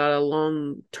 unfortunately, he got a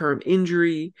long-term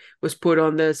injury, was put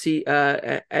on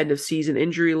the end of season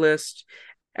injury list,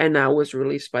 and now was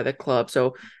released by the club.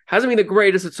 So, hasn't been the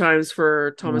greatest of times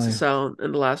for Thomas No. Hassan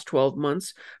in the last 12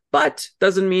 months, but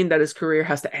doesn't mean that his career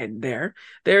has to end there.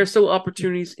 There are still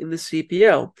opportunities in the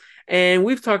CPL. And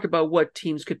we've talked about what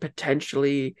teams could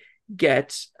potentially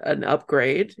get an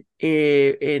upgrade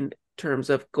in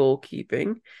terms of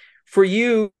goalkeeping. For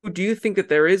you, do you think that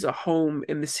there is a home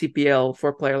in the CPL for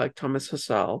a player like Thomas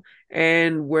Hasal?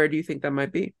 And where do you think that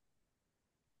might be?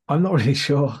 I'm not really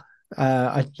sure.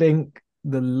 I think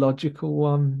the logical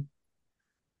one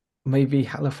maybe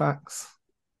Halifax.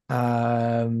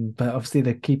 But obviously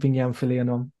they're keeping Jan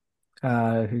Fillion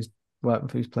on,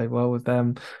 who's played well with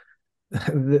them.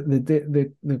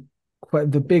 The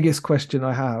biggest question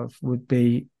I have would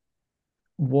be,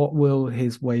 what will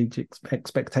his wage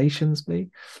expectations be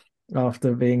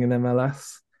after being in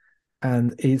MLS?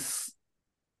 And is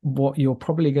what you're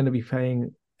probably going to be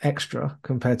paying extra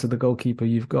compared to the goalkeeper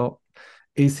you've got,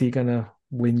 is he going to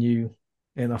win you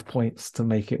enough points to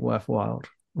make it worthwhile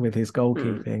with his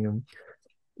goalkeeping? And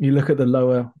you look at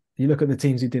the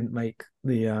teams who didn't make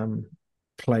the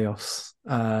playoffs.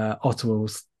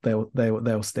 Ottawa's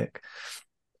they'll stick.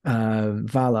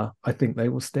 Valor, I think they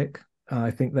will stick.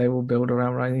 I think they will build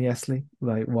around Ryan Yesley.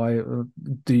 Like, why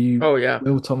do you Oh yeah.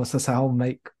 will Thomas Hasal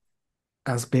make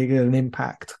as big an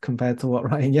impact compared to what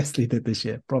Ryan Yesley did this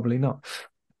year? Probably not.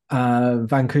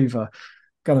 Vancouver,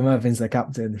 Callum Irvin's their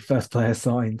captain, first player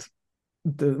signed.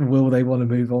 Will they want to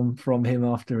move on from him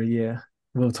after a year?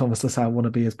 Will Thomas Hasal want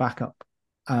to be his backup?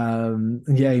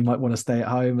 Yeah, he might want to stay at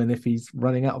home, and if he's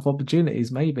running out of opportunities,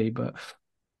 maybe, but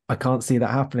I can't see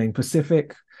that happening.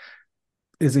 Pacific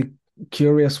is a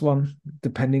curious one,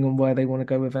 depending on where they want to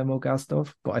go with Emil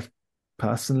Gazdov, but I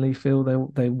personally feel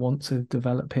they want to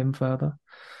develop him further.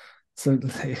 So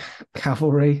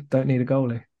Cavalry don't need a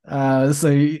goalie.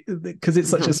 So because it's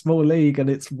such a small league and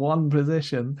it's one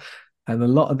position, and a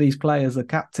lot of these players are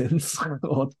captains,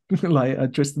 or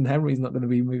like Tristan Henry's not going to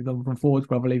be moved on from forwards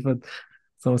probably for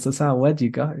Someone says, "How? Where'd you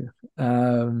go?"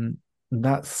 Um,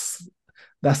 that's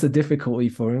that's the difficulty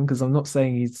for him because I'm not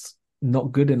saying he's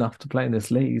not good enough to play in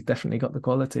this league. He's definitely got the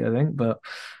quality, I think, but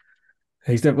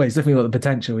he's definitely got the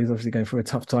potential. He's obviously going through a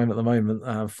tough time at the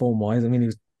moment, form wise. I mean, he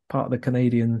was part of the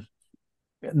Canadian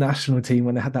national team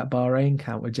when they had that Bahrain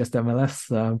camp with just MLS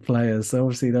players. So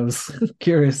obviously there was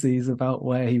curiosities about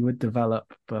where he would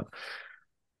develop, but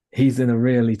he's in a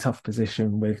really tough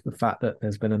position with the fact that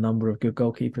there's been a number of good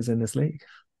goalkeepers in this league.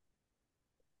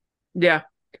 Yeah,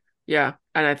 yeah,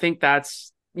 and I think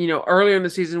that's earlier in the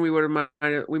season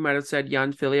we might have said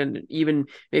Jan Philly and even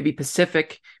maybe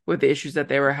Pacific with the issues that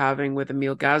they were having with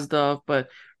Emil Gazdov, but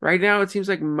right now it seems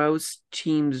like most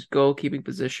teams' goalkeeping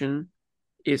position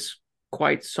is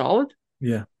quite solid.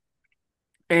 Yeah.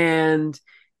 And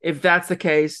if that's the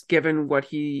case, given what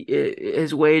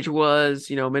his wage was,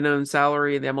 minimum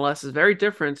salary in the MLS is very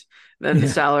different than the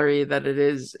Yeah. salary that it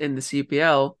is in the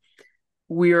CPL.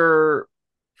 We're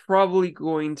probably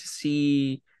going to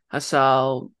see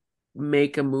Hasal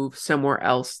make a move somewhere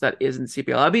else that isn't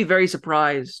CPL. I'd be very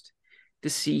surprised to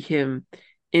see him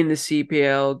in the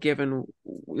CPL, given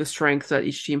the strength that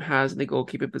each team has in the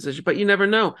goalkeeping position. But you never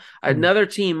know. Mm. Another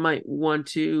team might want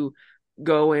to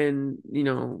go and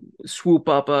swoop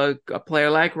up a player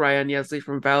like Ryan Yesley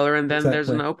from Valor, and then there's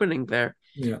an Exactly. opening there.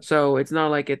 Yeah. So it's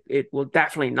not like it will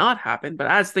definitely not happen, but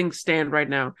as things stand right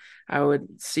now, I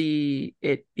would see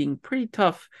it being pretty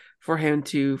tough for him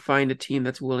to find a team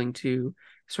that's willing to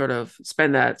sort of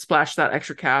splash that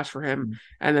extra cash for him, Mm.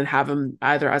 and then have him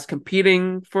either as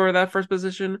competing for that first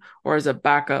position or as a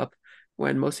backup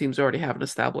when most teams already have an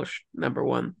established number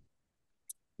one.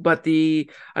 But the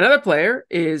another player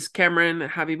is Cameron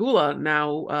Habibullah.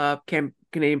 Now,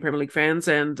 Canadian Premier League fans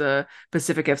and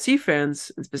Pacific FC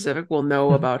fans in specific will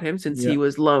know about him since Yeah. he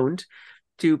was loaned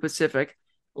to Pacific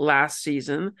last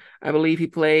season. I believe he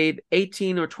played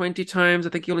 18 or 20 times. I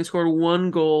think he only scored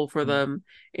one goal for them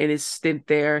in his stint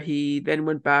there. He then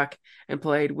went back and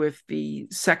played with the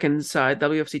second side,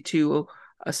 WFC2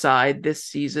 side this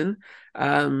season.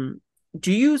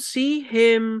 Do you see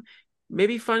him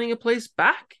maybe finding a place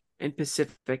back in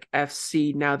Pacific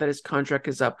FC now that his contract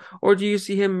is up? Or do you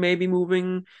see him maybe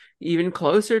moving even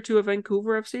closer to a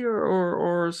Vancouver FC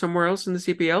or somewhere else in the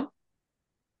CPL?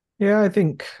 Yeah, I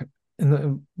think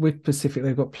with Pacific,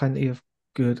 they've got plenty of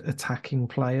good attacking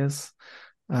players.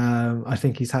 I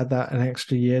think he's had that an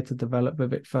extra year to develop a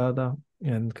bit further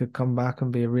and could come back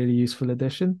and be a really useful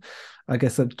addition. I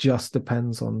guess that just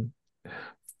depends on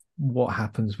what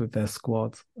happens with their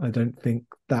squad. I don't think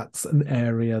that's an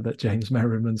area that James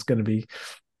Merriman's going to be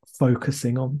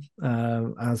focusing on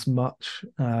as much.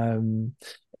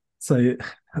 So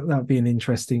that'd be an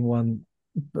interesting one.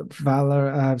 But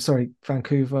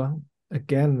Vancouver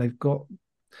again. They've got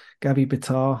Gabby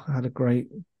Bitar had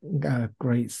a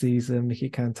great season. Mickey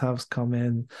Cantav's come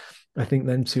in. I think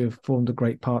them two have formed a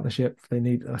great partnership. I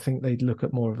think they'd look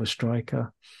at more of a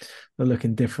striker. They'll look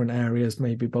in different areas,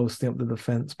 maybe bolstering up the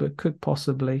defense, but could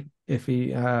possibly, if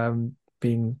he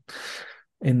being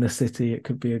in the city, it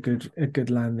could be a good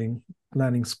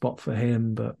landing spot for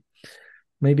him. But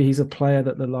maybe he's a player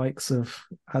that the likes of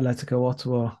Atletico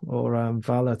Ottawa or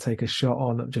Vala take a shot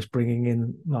on at just bringing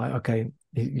in, like, okay,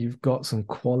 you've got some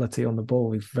quality on the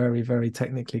ball. He's very, very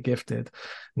technically gifted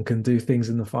and can do things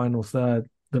in the final third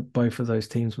that both of those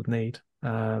teams would need.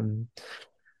 And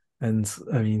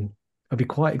I mean, I'd be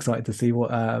quite excited to see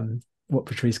what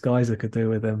Patrice Geyser could do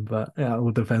with him, but yeah, it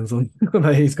all depends on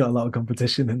whether he's got a lot of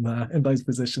competition in those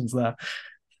positions there.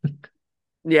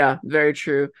 Yeah, very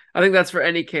true. I think that's for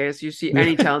any case. You see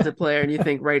any Yeah. talented player and you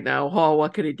think right now, oh,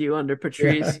 what could he do under Yeah.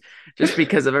 Patrice just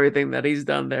because of everything that he's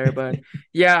done there. But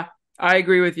yeah, I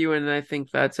agree with you. And I think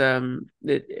that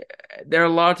there are a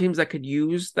lot of teams that could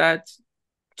use that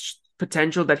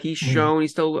potential that he's Mm. shown.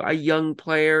 He's still a young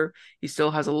player. He still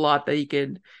has a lot that he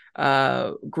could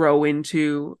grow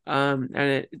into. And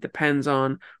it depends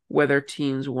on whether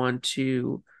teams want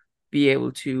to be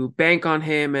able to bank on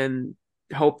him and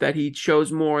hope that he shows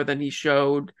more than he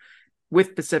showed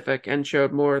with Pacific and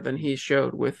showed more than he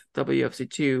showed with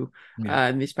WFC2 Yeah.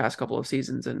 in these past couple of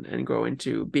seasons and grow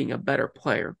into being a better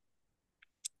player.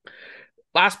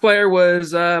 Last player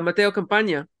was Mateo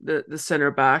Campagna, the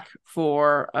center back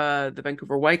for the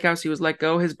Vancouver Whitecaps. He was let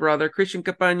go. His brother, Christian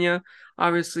Campagna,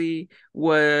 obviously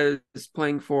was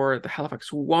playing for the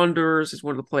Halifax Wanderers. Is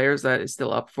one of the players that is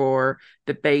still up for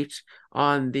debate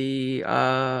on the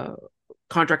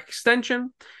contract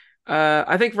extension.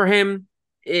 I think for him,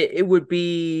 it would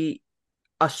be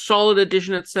a solid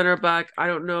addition at center back. I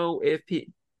don't know if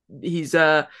he's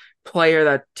a player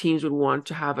that teams would want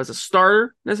to have as a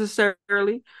starter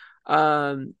necessarily.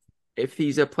 Um, if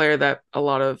he's a player that a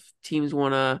lot of teams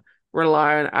want to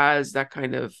rely on as that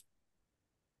kind of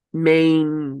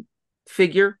main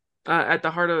figure at the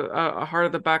heart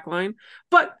of the back line.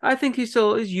 But I think he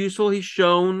still is useful. He's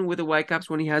shown with the Whitecaps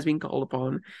when he has been called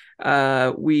upon,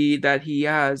 that he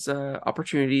has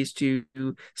opportunities to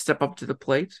step up to the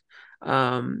plate.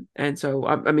 And so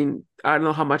I mean, I don't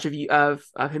know how much of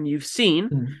him you've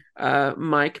seen,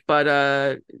 Mike, but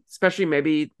especially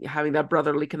maybe having that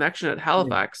brotherly connection at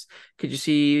Halifax, could you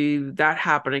see that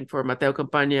happening for Mateo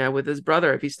Campagna with his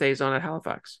brother if he stays on at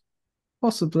Halifax?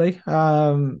 Possibly.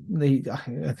 I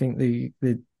think the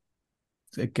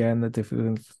again the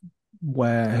difference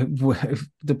where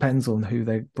depends on who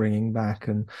they're bringing back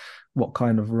and what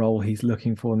kind of role he's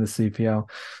looking for in the CPL.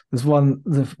 There's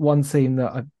the one team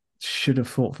that I should have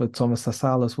thought for Thomas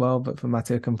Hasal as well, but for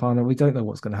Matteo Campana, we don't know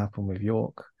what's going to happen with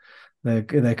York. There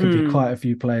could be quite a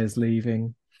few players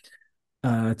leaving.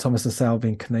 Thomas Hasal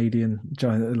being Canadian,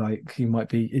 like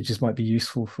it just might be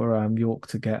useful for York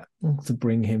to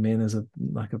bring him in as a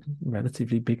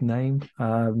relatively big name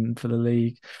for the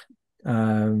league.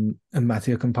 And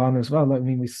Matteo Campana as well. I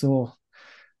mean, we saw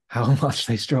how much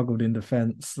they struggled in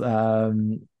defence,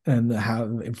 and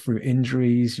how through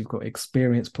injuries, you've got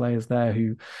experienced players there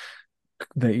who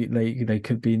they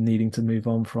could be needing to move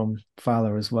on from.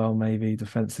 Fowler as well, maybe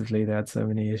defensively they had so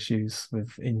many issues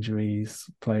with injuries,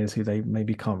 players who they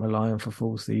maybe can't rely on for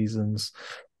full seasons.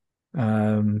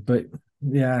 But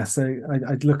yeah, so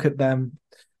I'd look at them.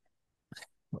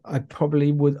 I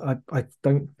probably would. I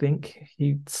don't think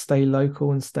he'd stay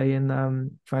local and stay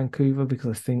in Vancouver,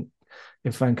 because I think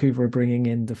if Vancouver are bringing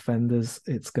in defenders,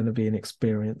 it's going to be an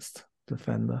experienced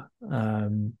defender.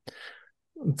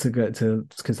 To get to,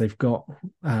 because they've got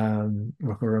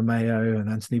Rocco Romeo and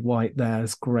Anthony White there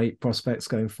as great prospects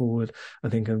going forward. I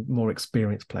think a more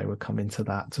experienced player would come into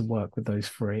that to work with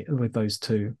those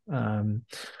two.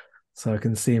 So I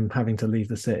can see him having to leave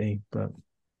the city, but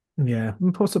yeah,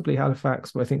 possibly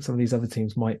Halifax. But I think some of these other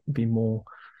teams might be more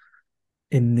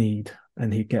in need,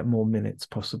 and he'd get more minutes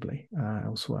possibly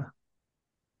elsewhere.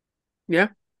 Yeah,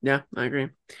 I agree.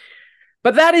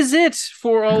 But that is it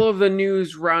for all of the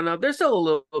news roundup. There's still a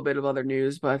little bit of other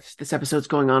news, but this episode's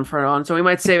going on for on, so we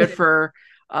might save it for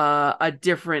a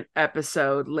different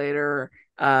episode later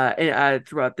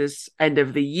throughout this end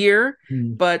of the year.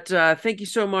 But thank you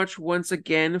so much once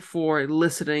again for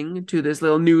listening to this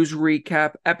little news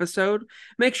recap episode.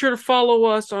 Make sure to follow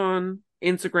us on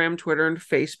Instagram, Twitter, and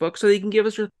Facebook so that you can give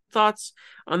us your thoughts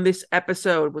on this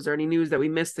episode. Was there any news that we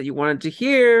missed that you wanted to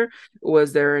hear?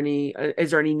 Is there any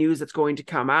news that's going to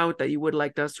come out that you would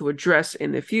like us to address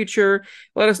in the future?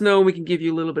 Let us know, and we can give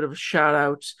you a little bit of a shout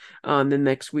out on the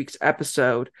next week's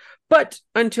episode. But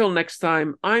until next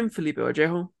time, I'm Felipe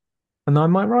Ojejo. And I'm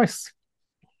Mike Rice.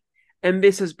 And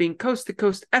this has been Coast to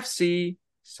Coast FC,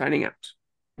 signing out.